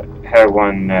to have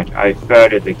one that I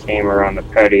fed as it came around the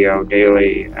patio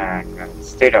daily and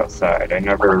stayed outside. I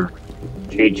never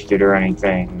caged it or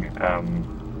anything.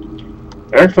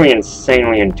 They're actually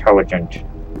insanely intelligent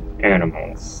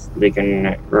animals. They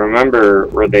can remember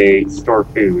where they store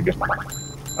food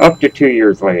up to 2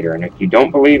 years later, and if you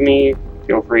don't believe me,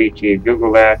 feel free to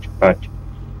Google that, but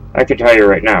I can tell you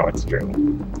right now it's true.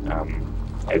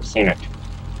 I've seen it.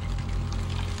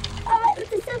 Alright,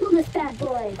 let's assemble this bad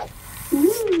boy.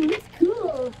 Ooh, it's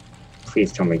cool.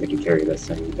 Please tell me that you carry this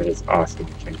thing. That is awesome.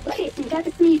 Okay, so you got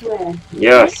the sneezeware.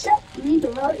 Yes. Next up, you need to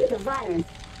load it with a virus.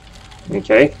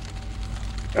 Okay.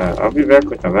 I'll be back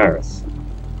with the virus.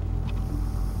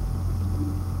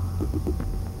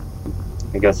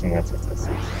 I'm guessing that's what this is.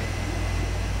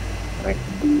 Right,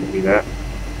 do that.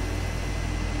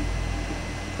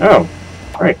 Oh,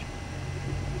 right.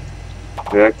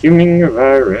 Vacuuming your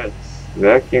virus.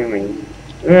 Vacuuming.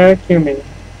 Vacuuming.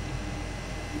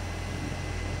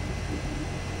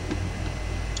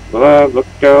 Well, I've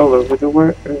looked all over the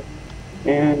world,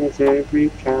 and it's every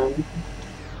kind.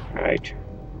 Right.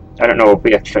 I don't know if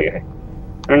we actually... I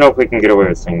don't know if we can get away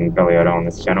with singing Billy Idol on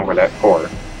this channel. We're that poor.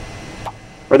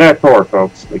 We're that poor,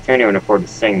 folks. We can't even afford to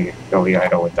sing Billy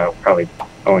Idol without probably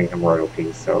owing him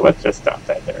royalties, so let's just stop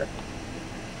that there.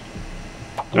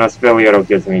 Unless Billy Idol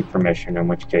gives me permission, in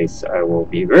which case I will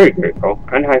be very grateful,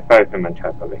 and high-five him on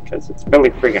top of it, because it's Billy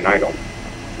friggin' Idol.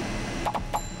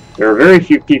 There are very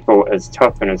few people as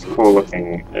tough and as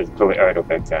cool-looking as Billy Idol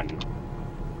back then.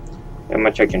 That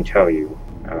much I can tell you.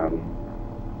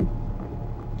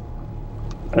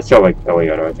 I still like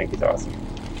Billy Idol, I think he's awesome.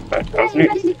 But that was Are you neat.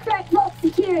 ready to crack vault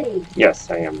security? Yes,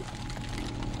 I am.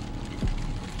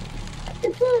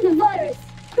 Deploy the virus.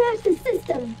 Crash the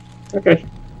system. Okay.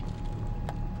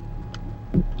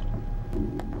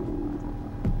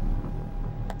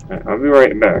 I'll be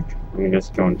right back. Let me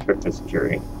just go and check the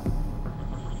security.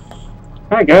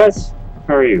 Hi guys,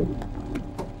 how are you?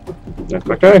 Look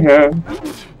what I have.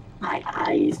 My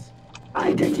eyes.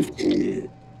 Identity.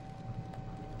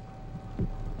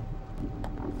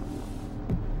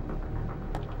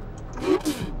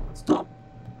 Stop.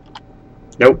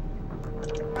 Nope.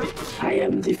 I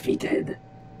am defeated.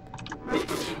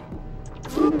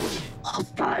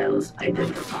 Hostiles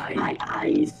identify. My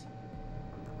eyes.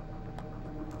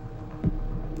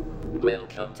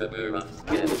 Welcome to Burma's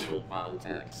scheduled vault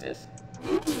access.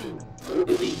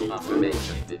 Illegal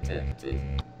operation detected.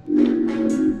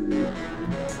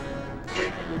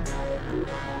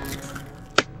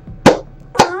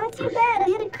 Aw, too bad. I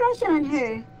had a crush on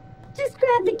her. Just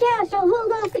grab the cash. I'll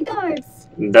hold off the guards.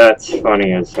 That's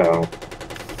funny as hell.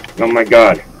 Oh my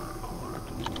god.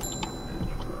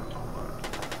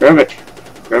 Grab it.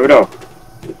 Grab it all.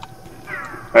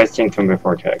 Highest income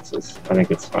before taxes. I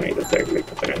think it's funny that they actually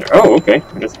put that in there. Oh, okay.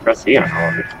 I just press E on all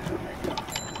of it.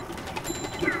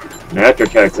 And after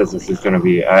taxes, this is going to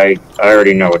be... I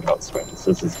already know adult swings.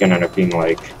 This is going to end up being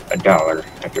like $1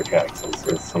 after taxes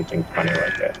or something funny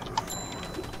like that.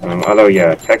 Although,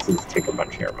 yeah, taxes take a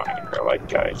bunch of your money in real life,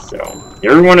 guys. So,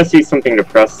 you ever want to see something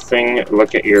depressing,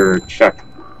 look at your check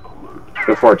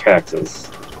before taxes.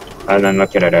 And then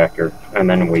look at it after. And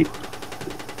then weep.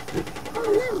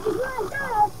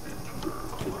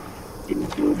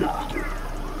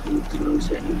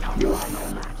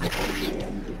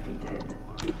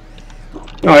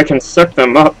 No, I can suck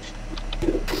them up.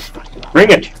 Bring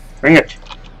it! Bring it!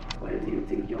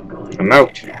 Come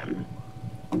out.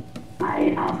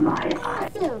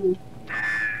 Awesome.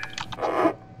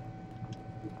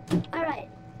 Alright,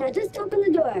 now just open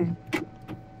the door.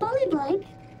 Polyblank?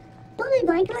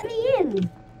 Polyblank, let me in.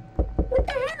 What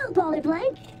the hell,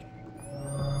 Polyblank?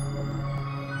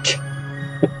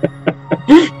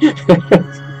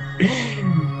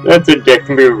 That's a dick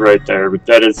move right there, but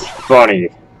that is funny.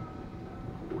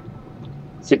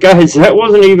 So guys, that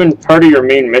wasn't even part of your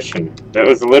main mission. That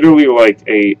was literally like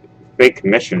a fake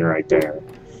mission right there.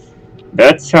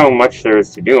 That's how much there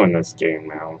is to do in this game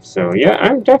now. So yeah,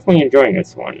 I'm definitely enjoying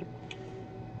this one.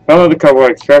 Follow the cowboy,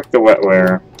 extract the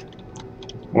wetware.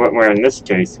 Wetware in this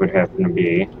case would happen to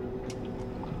be...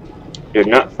 Did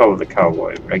not follow the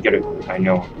cowboy, but I get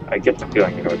the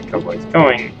feeling I know where the cowboy's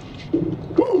going.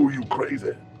 Oh, you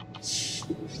crazy.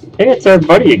 Hey, it's our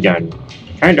buddy again.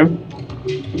 Kind of.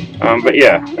 But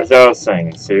yeah, as I was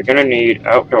saying, so you're gonna need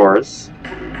outdoors.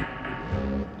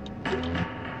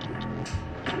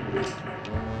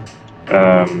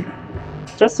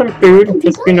 Just some food,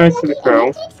 just be nice to the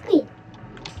crow.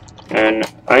 And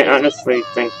I honestly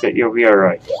think that you'll be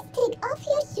alright. Please take off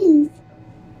your shoes.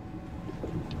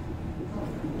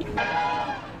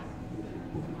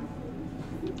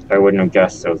 I wouldn't have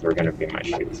guessed those were gonna be my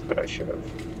shoes, but I should have.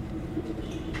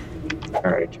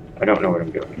 Alright, I don't know what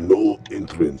I'm doing. No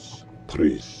entrance,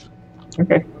 please.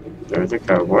 Okay, there's a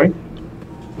cowboy.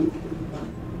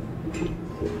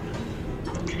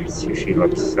 Sushi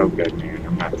looks so good, man,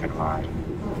 I'm not gonna lie.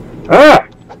 Ah!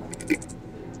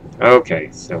 Okay,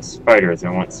 so spiders,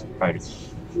 I want spiders.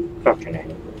 Fucking A.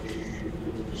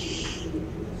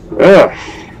 Ugh!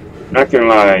 Not gonna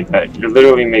lie, that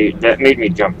literally made me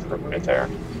jump for a minute there.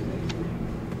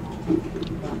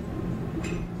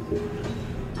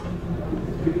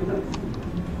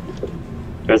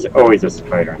 There's always a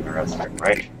spider in the restroom,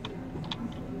 right?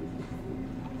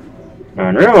 Now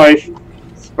in real life,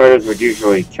 spiders would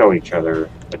usually kill each other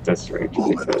at this rate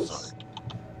because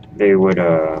they would,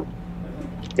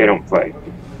 they don't play.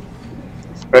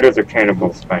 Spiders are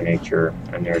cannibals by nature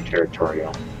and they're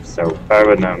territorial. So 5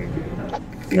 of them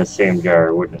in the same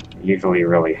jar wouldn't usually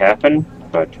really happen,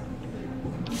 but,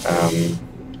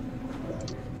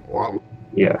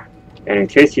 yeah. And in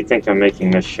case you think I'm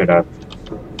making this shit up,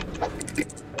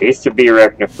 I used to be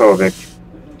arachnophobic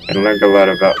and learned a lot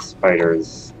about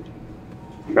spiders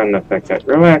from the fact that,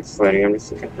 relax lady, I'm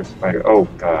just looking for spider. Oh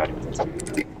god,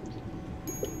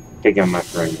 big on my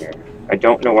friend here. I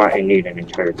don't know why I need an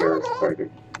entire jar of spider.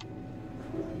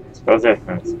 Suppose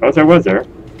I was there.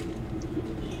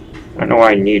 I don't know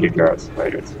why I need a jar of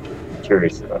spiders. I'm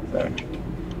curious about that.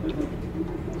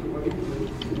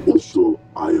 Also,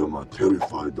 I am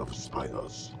terrified of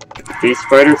spiders. These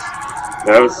spiders?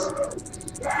 Those?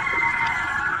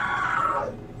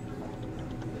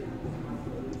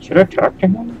 Should I talk to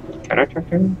him? Can I talk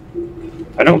to him?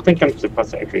 I don't think I'm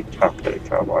supposed to actually talk to the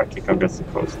cowboy. I think I'm just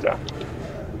supposed to.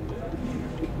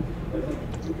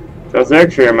 Those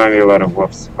actually remind me a lot of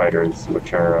wolf spiders,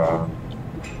 which are,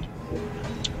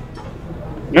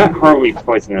 not horribly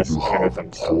poisonous in and of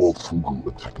themselves.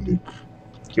 Technique.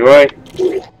 Do I?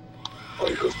 I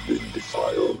have been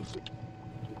defiled.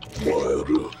 Fire.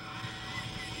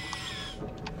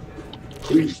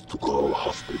 Please to call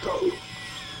hospital.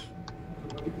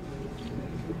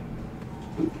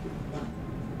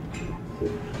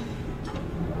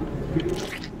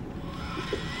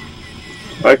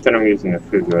 I like that I'm using the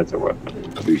food as a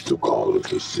weapon. Please to call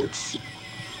it a 6.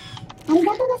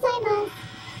 Arigato gozaimasu.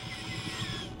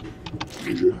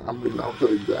 Yeah, I mean, I'll tell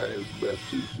you that as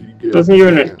best as you get.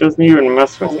 Doesn't even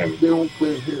mess with him. They don't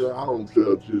play here. I don't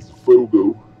judge. It's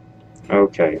Fugu.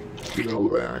 Okay. You know,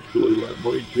 they actually let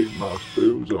me keep my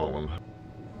shoes on.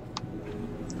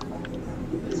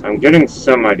 So I'm getting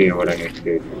some idea what I need to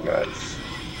do here, guys.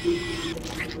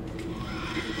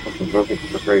 This is lovely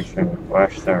preparation.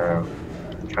 Flash Sarah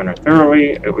counter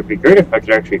thoroughly. It would be great if I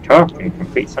could actually talk in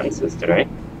complete sentences today.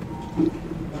 I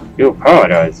do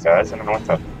apologize, guys. I don't know what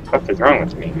the fuck is wrong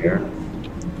with me here.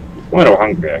 I'm a little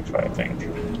hungry, actually, I think.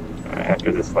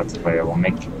 After this Let's Play, I will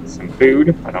make some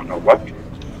food. I don't know what.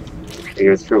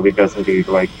 Yours truly does indeed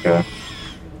like,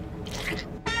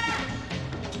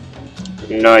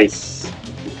 nice.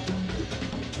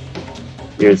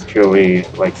 Yours truly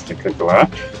likes to cook a lot.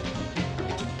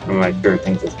 One of my favorite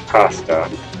things is pasta.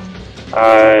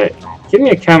 Give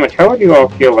me a comment. How would you all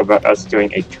feel about us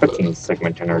doing a cooking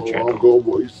segment in our channel?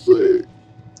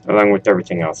 Along with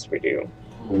everything else we do.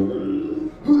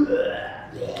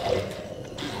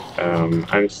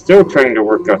 I'm still trying to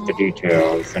work out the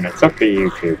details, and it's up to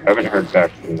YouTube. I haven't heard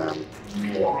back from them.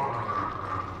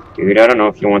 Dude, I don't know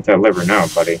if you want that liver now,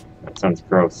 buddy. That sounds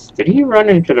gross. Did he run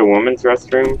into the woman's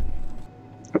restroom?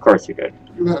 Of course he did.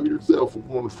 You have yourself a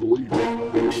wonderful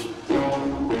evening.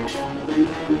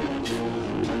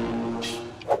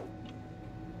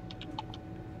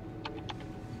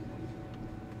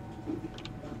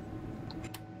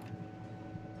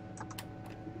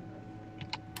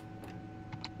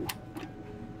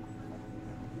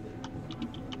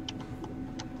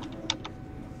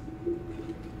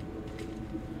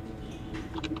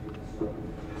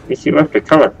 He left a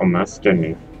colorful mess, didn't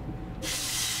he?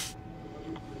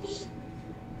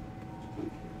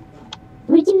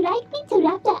 Would you like me to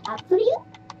wrap that up for you?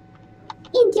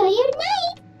 Enjoy your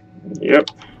night! Yep.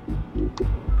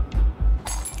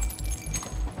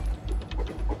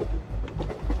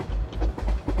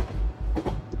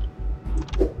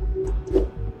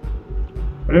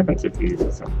 What happens if he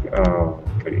uses something? Oh,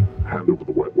 goody. Hand over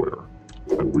the wetware,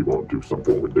 and we won't do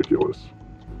something ridiculous.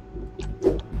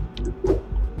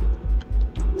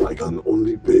 I can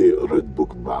only pay Red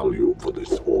Book value for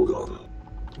this organ.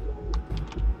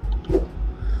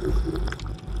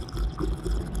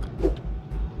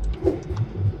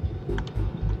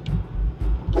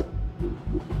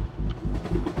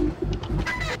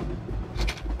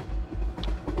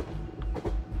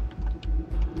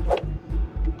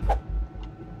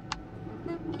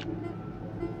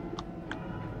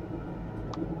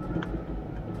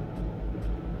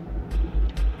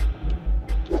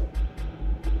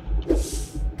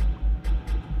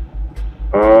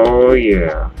 Oh,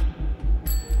 yeah.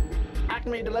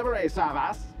 Acme Delivery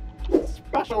Service.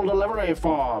 Special delivery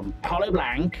for Polly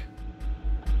Blank.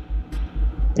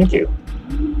 Thank you.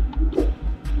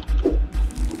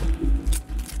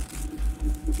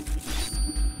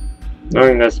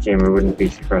 Knowing this game, I wouldn't be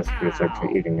surprised if he was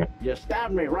actually eating it. You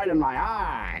stabbed me right in my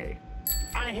eye.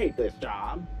 I hate this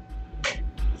job.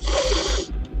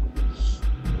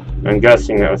 I'm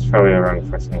guessing that was probably the wrong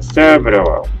person to stab, but oh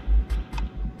well.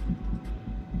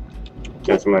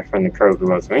 Guess my friend the crow who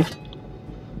loves me.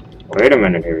 Wait a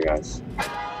minute here, guys.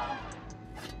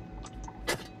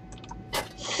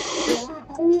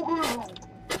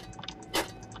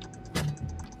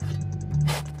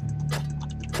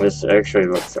 This actually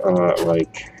looks a lot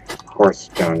like horse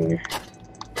dung.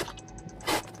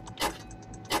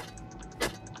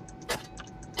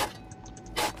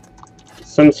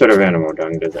 Some sort of animal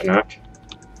dung, does it not?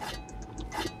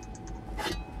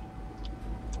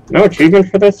 No achievement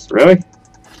for this? Really?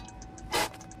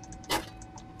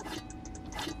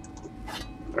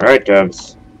 Alright,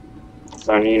 Dubs. It's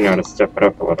on you now to step it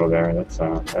up a little there.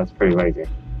 That's pretty lazy.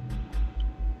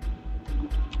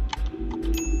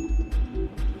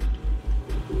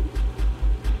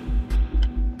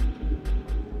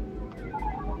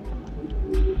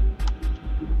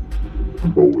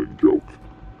 Bowling joke.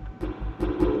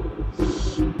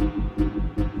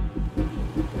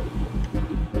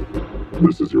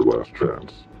 This is your last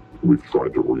chance. We've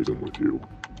tried to reason with you.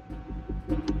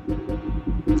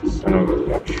 Son of a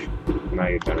bitch. Now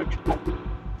you've done it.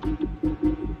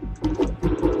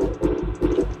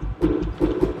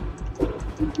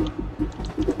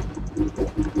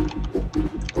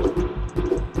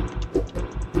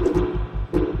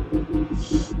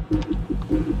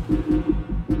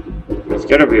 There's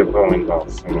gotta be a bowling ball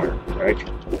somewhere, right?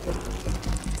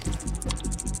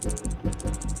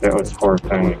 That was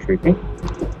horrifyingly creepy.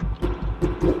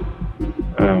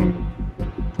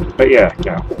 But yeah,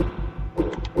 no.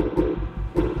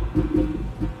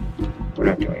 We're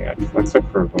not doing that. Let's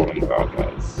look for a bowling ball,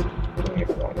 guys.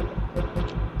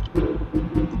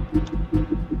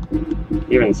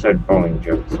 Even said bowling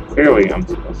jokes. Clearly, I'm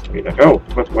supposed to be like, oh,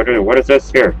 look, what is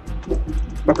this here?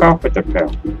 Look off with the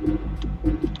pill.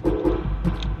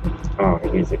 Oh,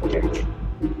 he's a dick.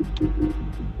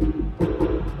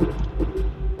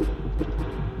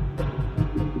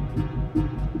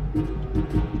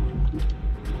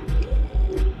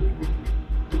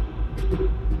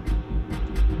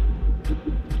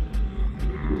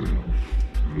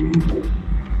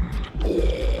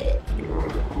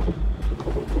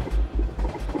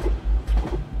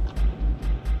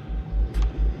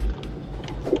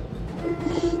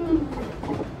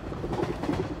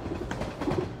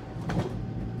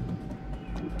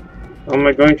 How am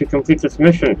I going to complete this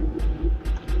mission?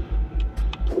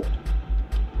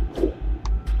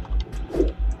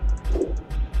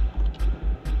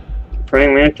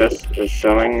 Praying Mantis is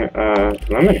selling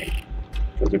lemonade.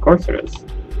 Because of course it is.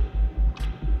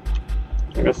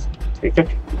 I guess take it.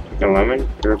 Take a lemon.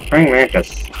 You're a praying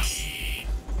mantis.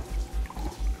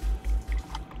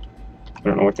 I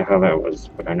don't know what the hell that was,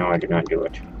 but I know I did not do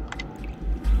it.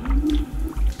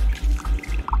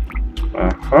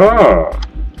 Aha!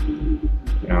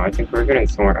 No, I think we're getting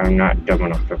somewhere. I'm not dumb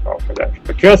enough to fall for that.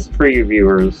 But just for you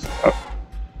viewers. Oh.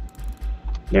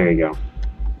 There you go.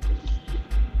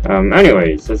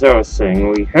 Anyways, as I was saying,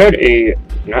 we had a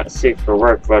Not Safe for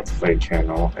Work Let's Play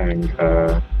channel, and,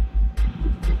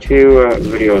 2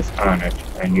 videos on it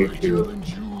on YouTube. I challenge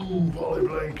you,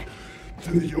 Polyblank,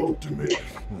 to the ultimate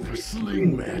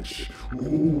wrestling match.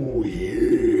 Ooh,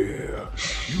 yeah.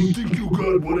 You think you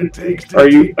got what it takes to Are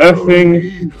you take down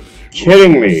effing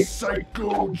kidding me?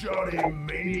 Psycho Johnny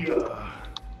Mania.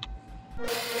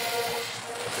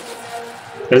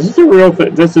 This is a real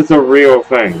thing. This is a real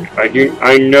thing.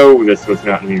 I know this was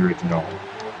not in the original.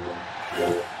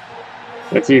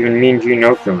 That's even Mean Gene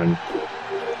Okerman.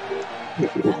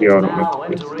 If you all don't Now know.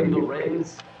 entering the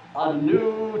rings, a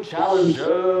new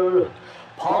challenger,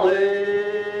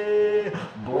 Polly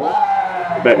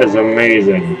Black. That is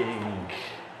amazing.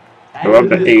 I love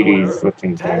the 80s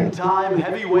looking thing. 10-time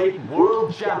heavyweight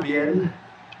world champion,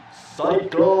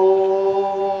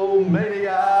 Psycho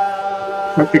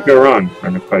Maniac. What could go wrong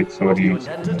trying to fight What somebody do you else?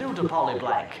 intend to do to Polly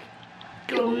Black?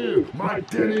 Come here, my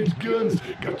 10-inch guns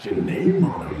got your name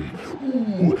on them.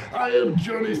 Ooh, I am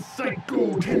Johnny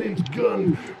Psycho 10-inch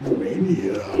gun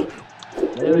Mania.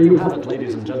 There you have it,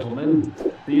 ladies and gentlemen.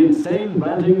 The insane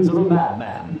rantings of a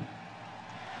madman.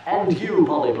 And you,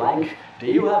 Polly Blank, do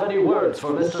you have any words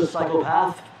for Mr.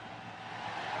 Psychopath?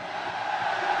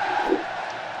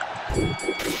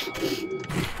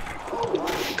 Oh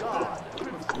my God!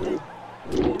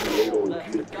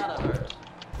 That's gotta hurt.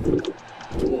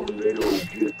 Tornado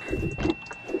kick.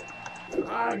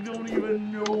 I don't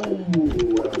even know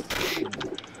what I'm saying.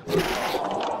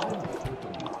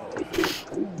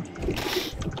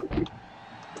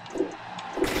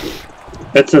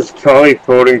 That's his Collie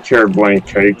folding chair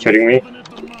blank. Are you kidding me?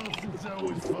 Since I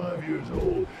was 5 years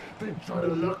old, they tried to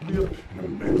lock me up in a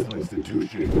mental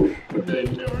institution, but they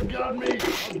never got me.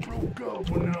 I broke up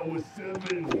when I was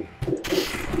 7. Put me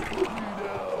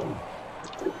down.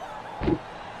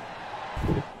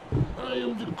 I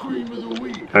am the cream of the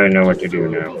week. I know what to do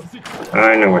now.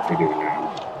 I know what to do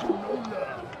now.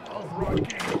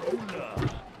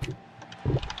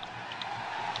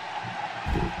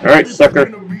 Alright, sucker.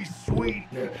 This is gonna be sweet.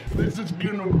 This is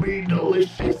gonna be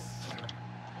delicious.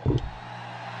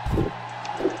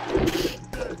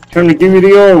 Time to give you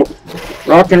the old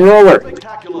rock and roller,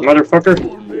 motherfucker.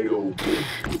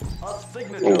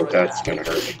 Oh, that's gonna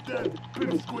hurt.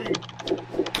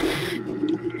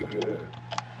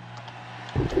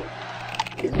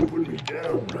 Can you put me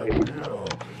down right now,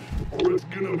 or it's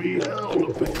gonna be hell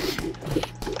to pay?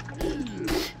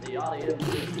 The audience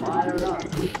is fired up.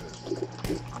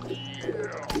 Yeah.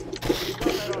 You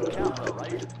got that on camera,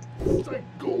 right?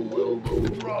 Psycho elbow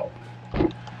drop.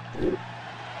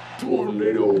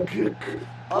 Tornado kick.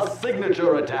 A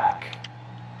signature attack.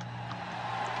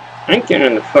 I ain't getting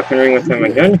in the fucking ring with him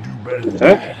again.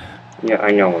 Huh? Yeah,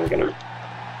 I know I'm gonna.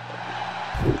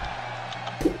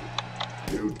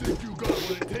 You think you got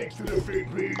what it takes to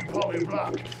defeat me, Polly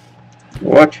Black?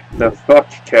 What the fuck,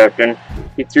 Captain?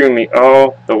 He threw me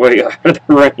all the way out of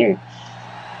the ring.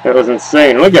 That was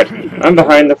insane. Look at me. I'm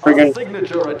behind the friggin'.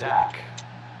 Signature attack.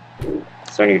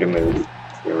 So I need to move.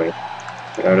 Really.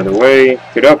 Get out of the way.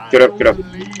 Get up, get up, get up.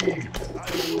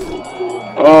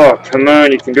 Oh, come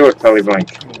on. You can do it, Polly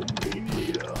Blank.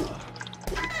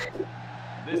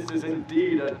 This is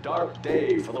indeed a dark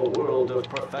day for the world of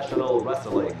professional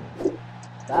wrestling.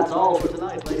 That's all for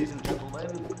tonight, ladies and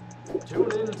gentlemen.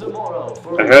 Tune in tomorrow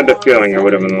for I had the feeling I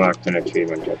would have unlocked an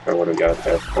achievement if I would have got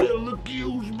that. Well, look,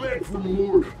 you's back for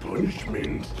more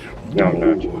punishment. No, I'm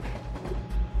not.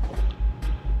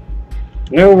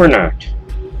 No, we're not.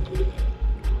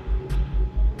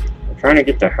 I'm trying to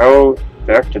get the hell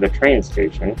back to the train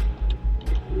station.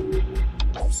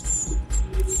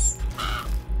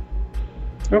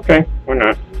 Okay, we're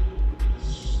not.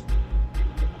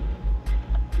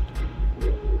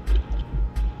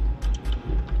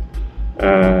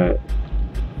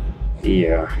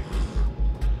 Yeah.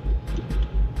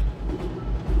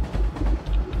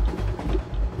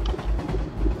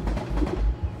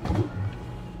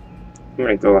 I'm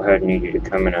gonna go ahead and need you to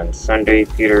come in on Sunday,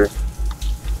 Peter.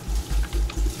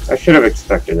 I should have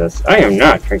expected this. I am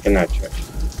not drinking that shit.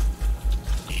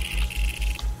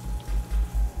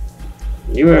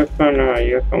 You have fun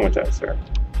with that, sir.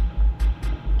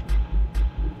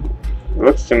 It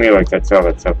looks to me like that's all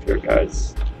that's up here,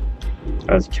 guys.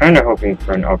 I was kind of hoping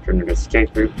for an alternate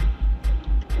escape route.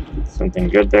 Something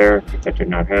good there, but that did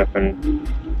not happen.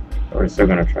 But we're still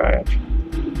gonna try it.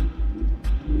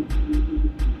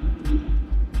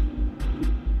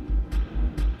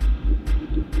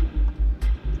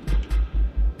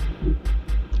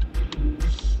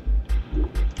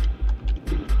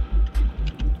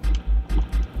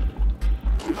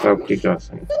 So keep going.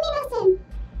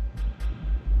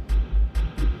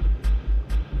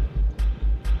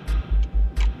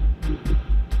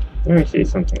 Let me see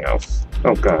something else.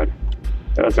 Oh god.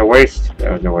 That was a waste.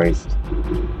 That was a waste.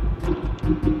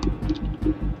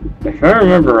 If I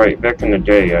remember right, back in the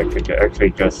day, I could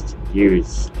actually just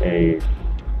use a...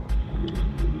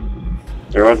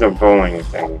 There was a bowling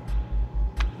thing.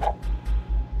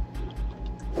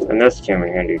 And this came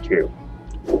in handy too.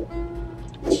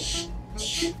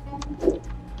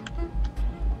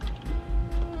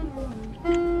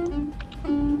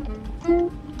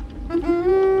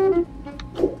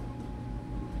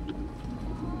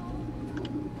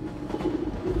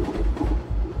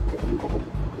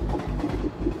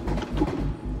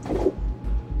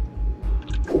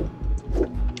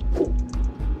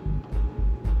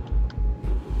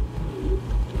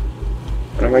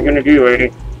 What am I gonna do,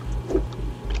 lady?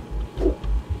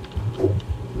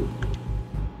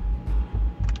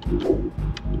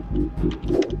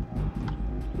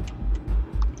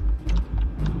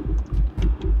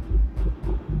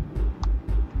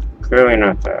 Clearly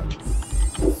not that.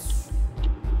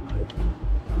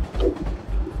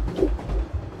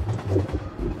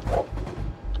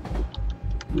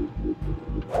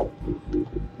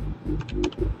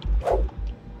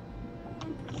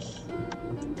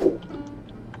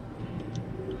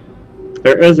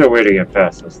 There is a way to get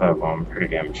past this level, I'm pretty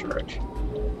damn sure.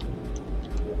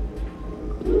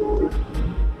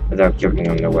 Without giving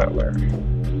them the wetware.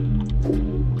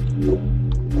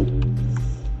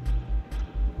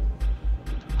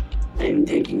 I'm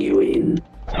taking you in.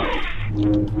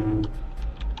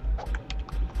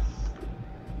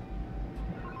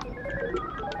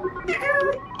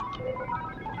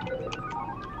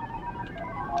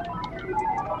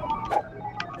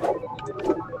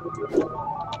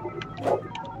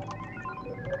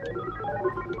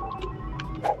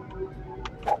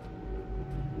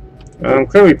 I'm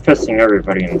clearly pissing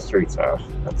everybody in the streets off.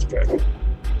 That's good.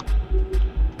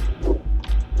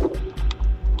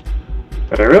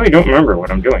 But I really don't remember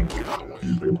what I'm doing.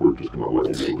 You think we're just gonna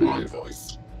let you my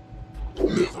advice?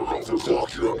 Never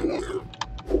overtalk your underwear.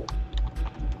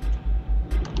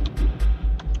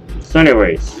 So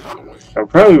anyways, I'll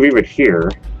probably leave it here.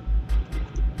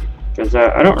 Because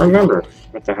I don't remember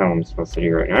what the hell I'm supposed to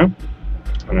do right now.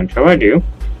 And until I do...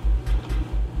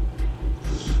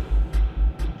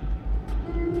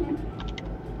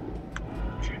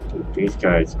 These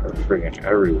guys are friggin'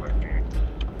 everywhere, man.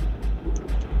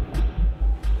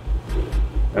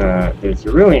 There's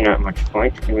really not much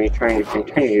point in me trying to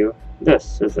continue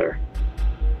this, is there?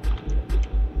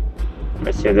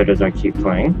 I say that as I keep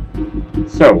playing.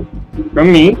 So,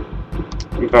 from me,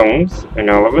 Bones, and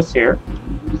all of us here,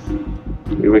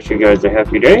 we wish you guys a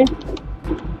happy day.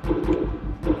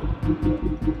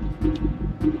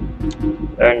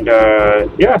 And,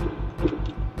 yeah.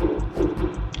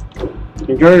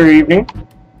 Enjoy your evening.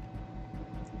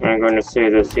 I'm going to say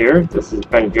this here. This has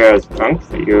been Jazzpunk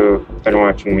that you've been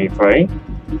watching me play.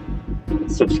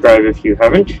 Subscribe if you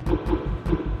haven't.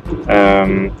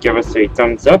 Give us a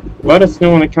thumbs up. Let us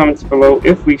know in the comments below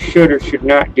if we should or should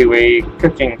not do a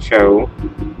cooking show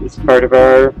as part of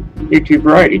our YouTube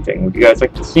variety thing. Would you guys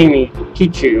like to see me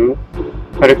teach you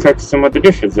how to cook some of the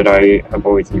dishes that I have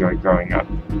always enjoyed growing up?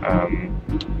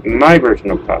 My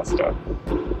version of pasta.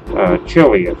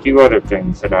 Chili, a few other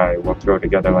things that I will throw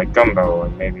together like gumbo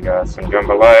and maybe some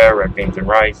jambalaya, red beans and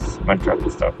rice, a bunch of other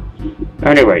stuff.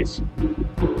 Anyways,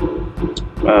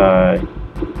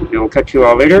 we will catch you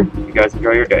all later. You guys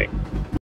enjoy your day.